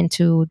BZM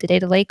into the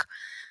data lake.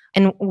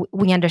 And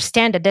we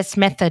understand that this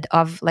method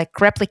of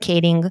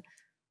replicating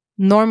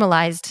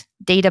normalized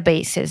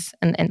databases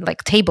and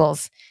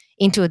tables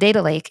into a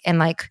data lake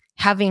and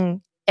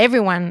having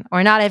everyone,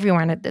 or not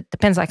everyone, it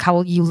depends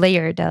how you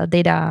layer the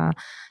data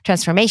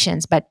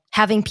transformations, but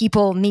having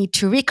people need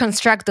to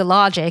reconstruct the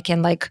logic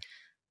and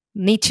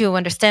need to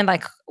understand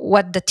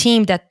what the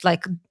team that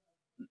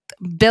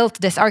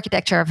built this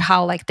architecture of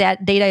how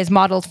that data is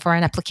modeled for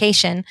an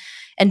application,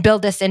 and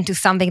build this into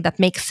something that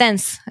makes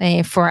sense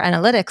for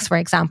analytics, for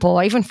example,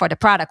 or even for the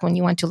product when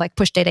you want to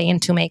push data in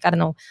to make, I don't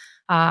know,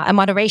 a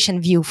moderation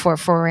view for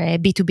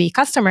B2B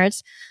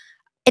customers.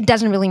 It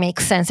doesn't really make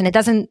sense, and it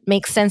doesn't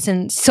make sense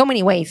in so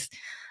many ways.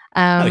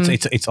 No,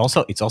 it's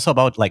also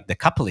about the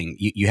coupling.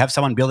 You have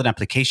someone build an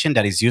application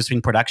that is used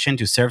in production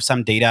to serve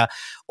some data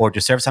or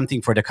to serve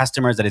something for the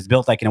customers that is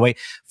built in a way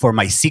for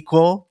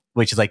MySQL,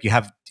 which is you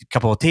have a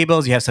couple of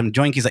tables, you have some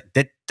join keys.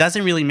 That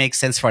doesn't really make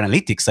sense for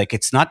analytics.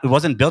 It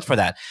wasn't built for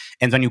that.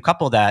 And when you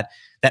couple that,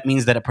 that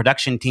means that a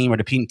production team or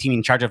the team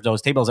in charge of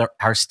those tables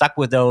are stuck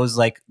with those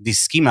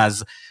these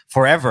schemas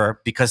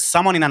forever because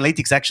someone in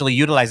analytics actually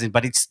utilizes it,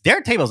 but it's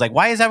their tables.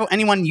 Why is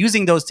anyone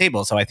using those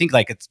tables? So I think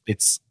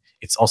it's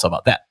also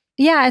about that.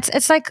 Yeah,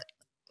 it's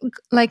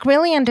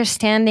really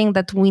understanding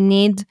that we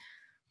need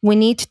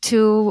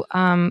to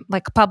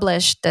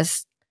publish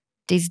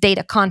these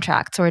data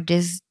contracts or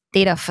these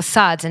data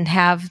facades and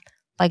have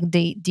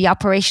the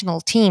operational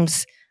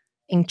teams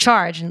in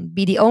charge and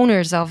be the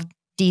owners of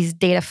these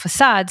data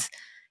facades,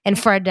 and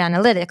for the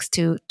analytics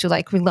to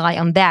rely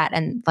on that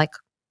and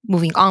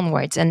moving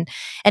onwards. And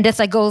this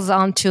goes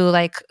on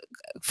to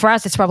for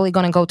us, it's probably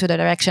going to go to the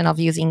direction of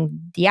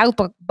using the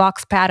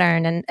outbox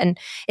pattern, and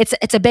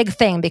it's a big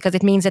thing because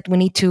it means that we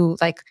need to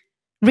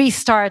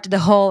restart the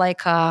whole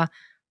it's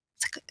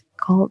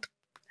called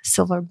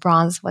silver,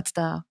 bronze. What's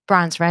the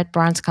bronze? Right,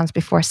 bronze comes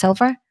before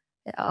silver.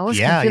 I always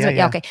confuse it.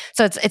 Yeah, okay.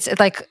 So it's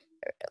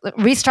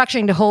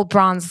restructuring the whole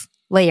bronze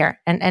layer,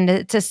 and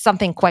it's just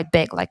something quite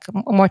big,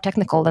 more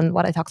technical than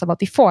what I talked about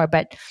before.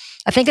 But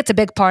I think it's a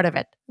big part of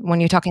it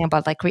when you're talking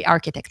about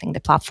re-architecting the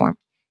platform.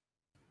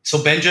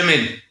 So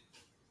Benjamin,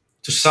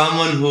 to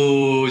someone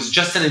who is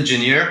just an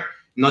engineer,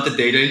 not a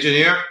data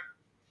engineer,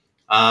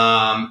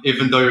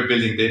 even though you're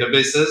building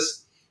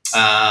databases,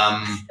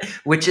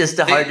 which is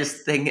the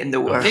hardest thing in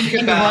the world.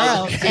 In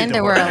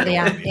the world,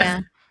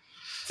 yeah.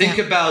 Think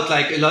about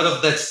a lot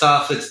of that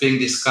stuff that's being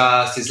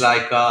discussed is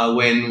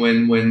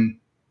when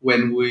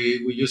when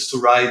we used to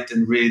write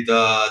and read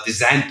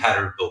design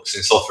pattern books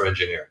in software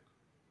engineering,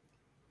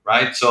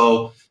 right?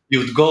 So you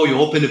would go, you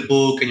open a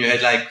book, and you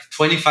had like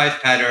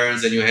 25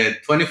 patterns, and you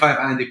had 25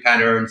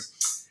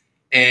 anti-patterns,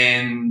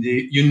 and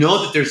you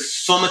know that there's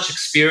so much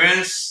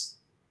experience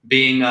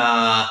being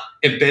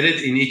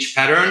embedded in each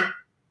pattern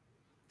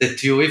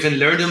that you even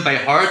learn them by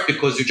heart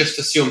because you just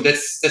assume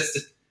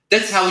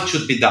that's how it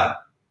should be done.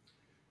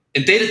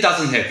 And data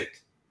doesn't have it.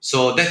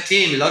 So that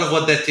team, a lot of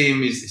what that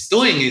team is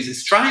doing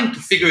is trying to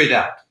figure it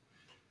out.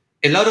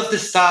 A lot of the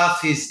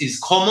stuff is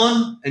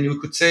common, and you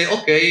could say,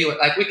 okay,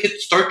 like we could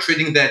start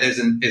treating that as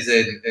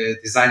a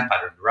design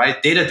pattern,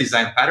 right? Data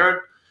design pattern.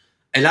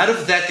 A lot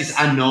of that is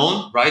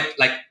unknown, right?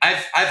 Like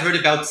I've heard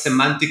about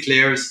semantic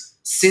layers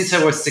since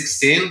I was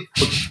 16,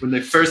 when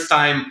the first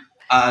time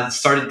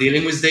started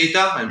dealing with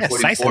data. I'm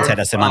 44. Sisense had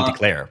a semantic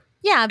layer.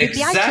 Yeah, the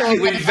exactly.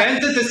 We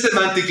invented the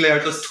semantic layer.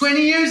 It was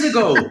 20 years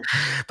ago.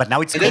 But now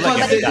it's And cool that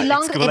was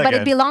again. but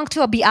it belonged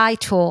to a BI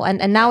tool,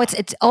 and now it's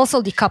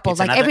also decoupled. It's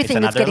like another-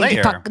 everything it's is getting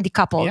another layer.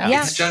 decoupled. Yeah.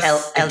 Yeah. It's just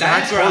a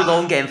Eldan's whole diagram.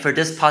 long game for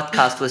this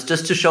podcast was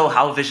just to show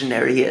how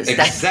visionary he is.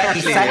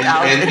 Exactly. That's he set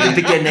out And- in the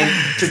beginning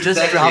to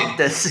just Exactly. drop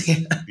this.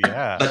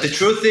 Yeah. But the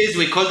truth is,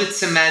 we called it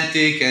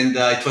semantic, and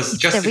it was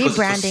just The because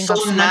rebranding it was of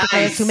so semantic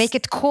layers nice to make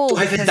it cool. to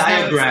have a because now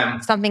it's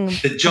diagram. Something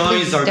The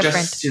joins are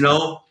different. just,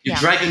 you Yeah.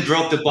 drag and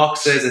drop the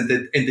boxes, and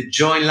the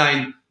join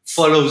line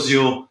follows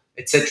you,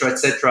 etc.,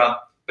 etc.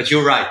 But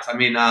you're right. I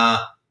mean,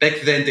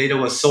 back then data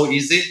was so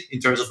easy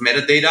in terms of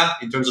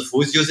metadata, in terms of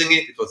who's using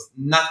it. It was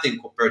nothing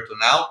compared to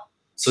now.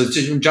 So it's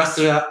just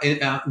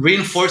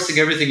reinforcing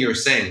everything you're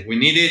saying. We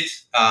need it.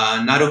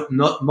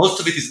 Not most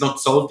of it is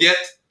not solved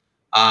yet,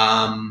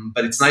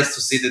 but it's nice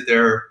to see that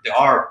there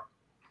are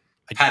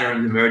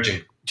patterns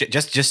emerging.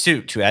 Just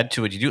to add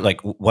to what you do, like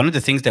one of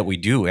the things that we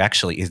do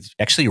is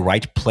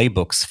write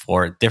playbooks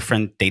for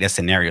different data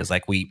scenarios.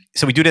 Like we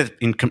do that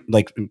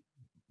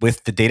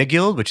with the Data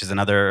Guild, which is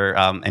another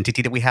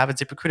entity that we have at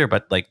ZipRecruiter.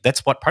 But like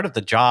that's what part of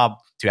the job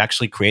to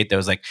actually create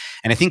those. Like,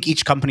 and I think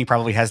each company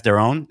probably has their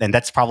own, and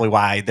that's probably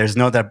why there's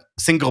no the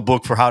single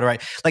book for how to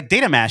write. Like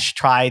Data Mesh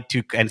tried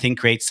to, I think,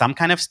 create some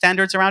kind of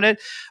standards around it,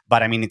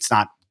 but I mean, it's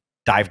not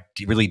dive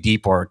really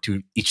deep or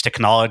to each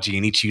technology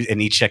and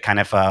each kind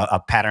of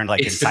a pattern. Like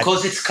it's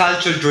because it's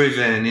culture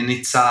driven and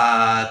it's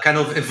kind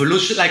of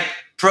evolution, like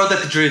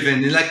product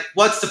driven. Like,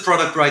 what's the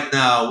product right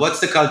now?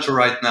 What's the culture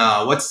right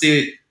now? What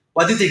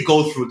did they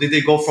go through? Did they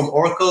go from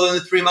Oracle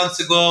 3 months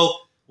ago,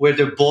 where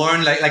they're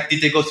born? Like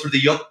did they go through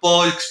the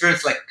Yotpo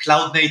experience, like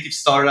cloud native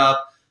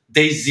startup,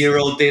 day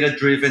zero, data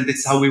driven?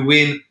 That's how we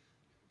win.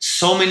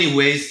 So many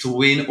ways to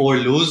win or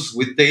lose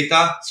with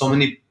data. So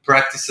many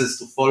practices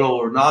to follow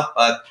or not,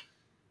 but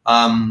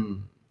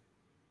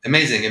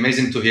amazing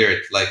to hear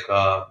it. Like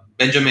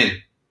Benjamin,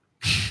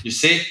 you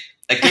see,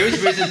 like there is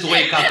reason to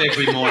wake up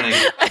every morning.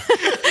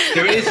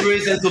 There is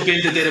reason to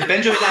build the data.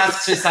 Benjamin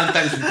asks me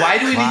sometimes, why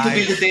do we need to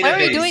build a database? Why are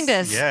we doing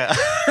this? Yeah.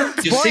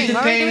 It's You boring. see the Why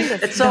are we pain? doing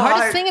this? It's so the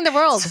hardest hard. thing in the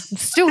world.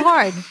 It's too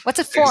hard. What's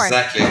it for?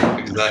 Exactly.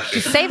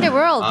 To save the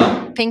world,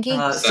 Pinky.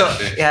 So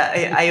Exactly.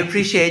 yeah, I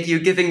appreciate you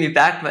giving me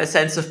back my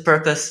sense of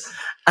purpose.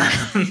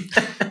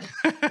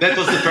 That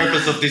was the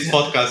purpose of this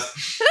podcast.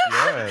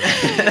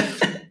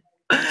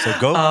 So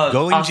go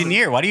Awesome.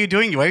 engineer. What are you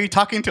doing? Why are you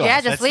talking to us? Yeah,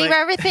 just That's leave like,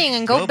 everything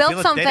and go build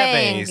a something.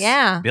 database.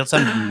 Yeah. Build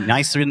some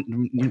nice,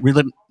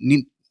 really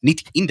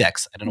neat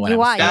index. I don't know what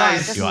UI, I'm saying.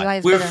 Guys, just UI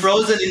is We're better.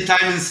 frozen in time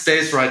and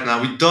space right now.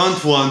 We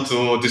don't want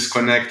to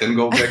disconnect and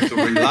go back to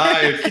real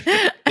life.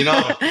 You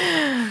know,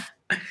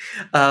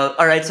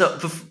 All right, so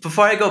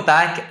before I go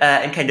back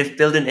and kind of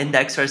build an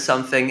index or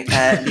something,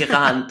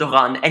 Liran,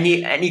 Doron,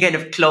 any kind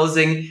of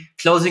closing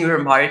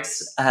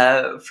remarks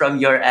from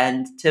your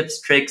end, tips,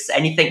 tricks,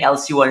 anything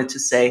else you wanted to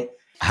say?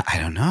 I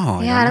don't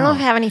know. Yeah, I don't know if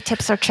I have any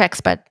tips or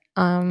tricks, but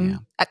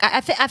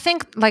I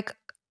think like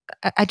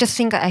I just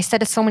think I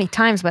said it so many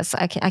times, but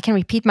I can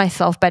repeat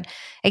myself. But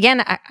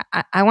again,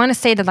 I want to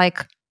say that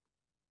like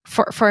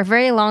for a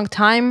very long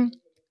time,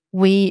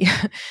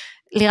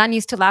 Liran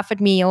used to laugh at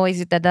me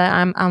always that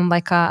I'm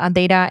like a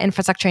data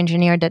infrastructure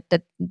engineer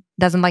that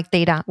doesn't like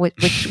data,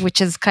 which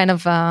is kind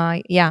of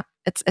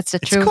it's the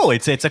truth. It's cool.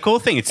 It's a cool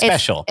thing. It's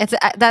special.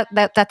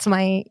 That's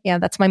my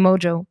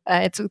mojo.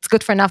 It's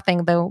good for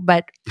nothing though,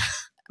 but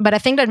I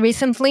think that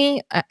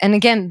recently, and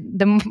again,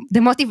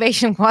 the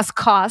motivation was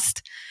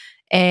cost.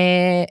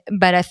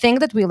 But I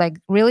think that we like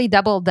really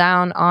doubled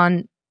down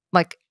on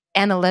like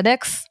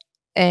analytics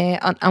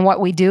on what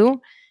we do.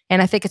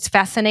 And I think it's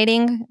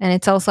fascinating. And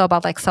it's also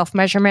about like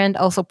self-measurement,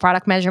 also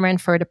product measurement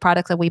for the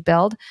products that we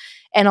build,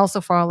 and also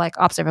for like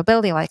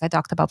observability, like I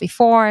talked about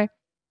before.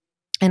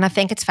 And I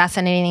think it's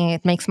fascinating.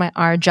 It makes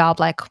our job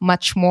like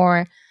much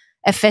more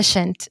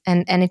efficient,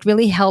 and it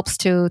really helps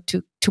to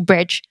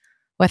bridge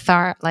with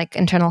our like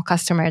internal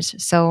customers.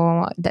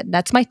 So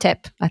that's my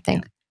tip, I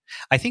think.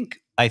 I think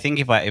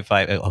if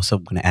I also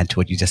going to add to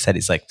what you just said,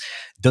 is like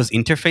those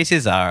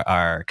interfaces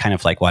are kind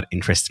of like what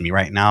interests me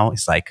right now.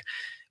 It's like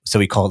So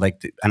we call the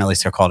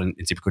analysts are called in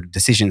ZipRecruiter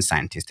decision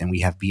scientists, and we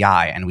have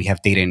BI, and we have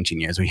data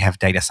engineers, we have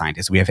data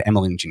scientists, we have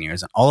ML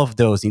engineers, and all of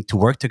those need to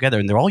work together,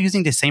 and they're all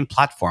using the same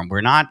platform.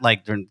 We're not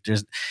they're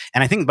just.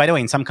 And I think, by the way,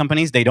 in some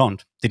companies they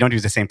don't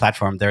use the same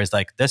platform. There's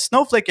the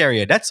Snowflake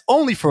area that's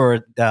only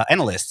for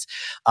analysts,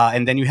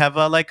 and then you have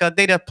a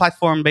data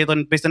platform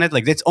based on it.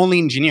 It's only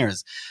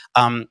engineers.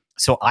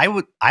 So I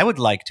would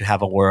like to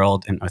have a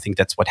world, and I think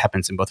that's what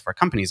happens in both of our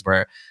companies,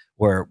 where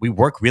we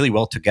work really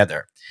well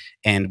together,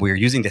 and we're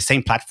using the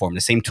same platform,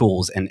 the same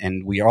tools,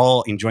 and we are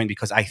all enjoying,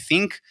 because I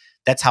think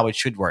that's how it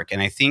should work.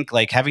 And I think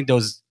having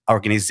those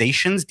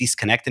organizations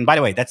disconnect. And by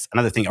the way, that's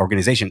another thing.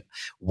 Organization,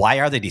 why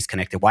are they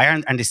disconnected? Why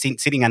aren't they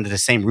sitting under the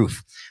same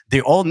roof?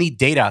 They all need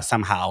data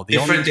somehow.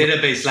 Different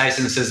database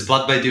licenses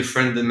bought by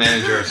different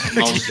managers.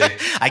 Mostly.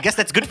 I guess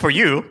that's good for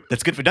you.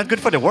 That's good for not good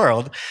for the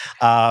world.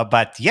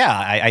 But yeah,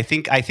 I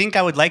think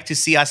I would like to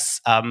see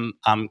us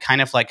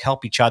kind of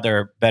help each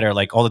other better,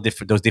 all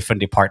those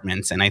different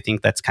departments. And I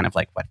think that's kind of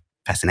what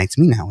fascinates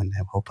me now. And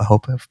I hope I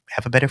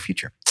have a better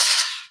future.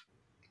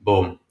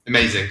 Boom!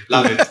 Amazing,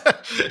 love it.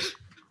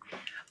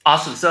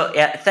 Awesome. So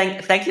yeah,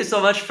 thank you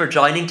so much for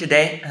joining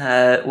today.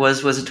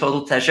 Was a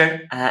total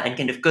pleasure, and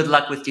kind of good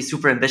luck with the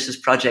super ambitious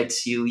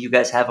projects you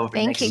guys have over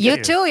the next Thank you.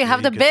 You too. You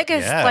have the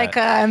biggest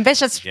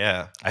ambitious.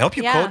 Yeah. I hope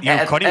you're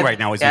coding right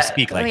now as you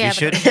speak. You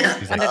should.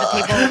 Under the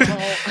table.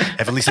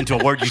 Haven't listened to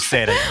a word you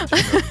said.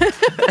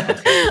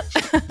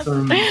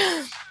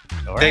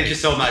 Thank you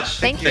so much.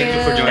 Thank you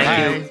for joining.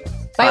 Thank you.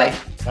 Bye.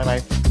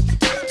 Bye.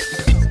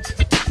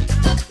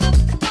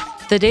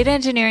 The Data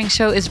Engineering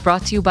Show is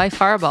brought to you by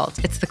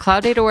Firebolt. It's the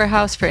cloud data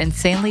warehouse for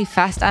insanely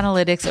fast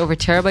analytics over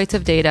terabytes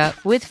of data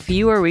with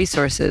fewer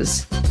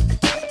resources.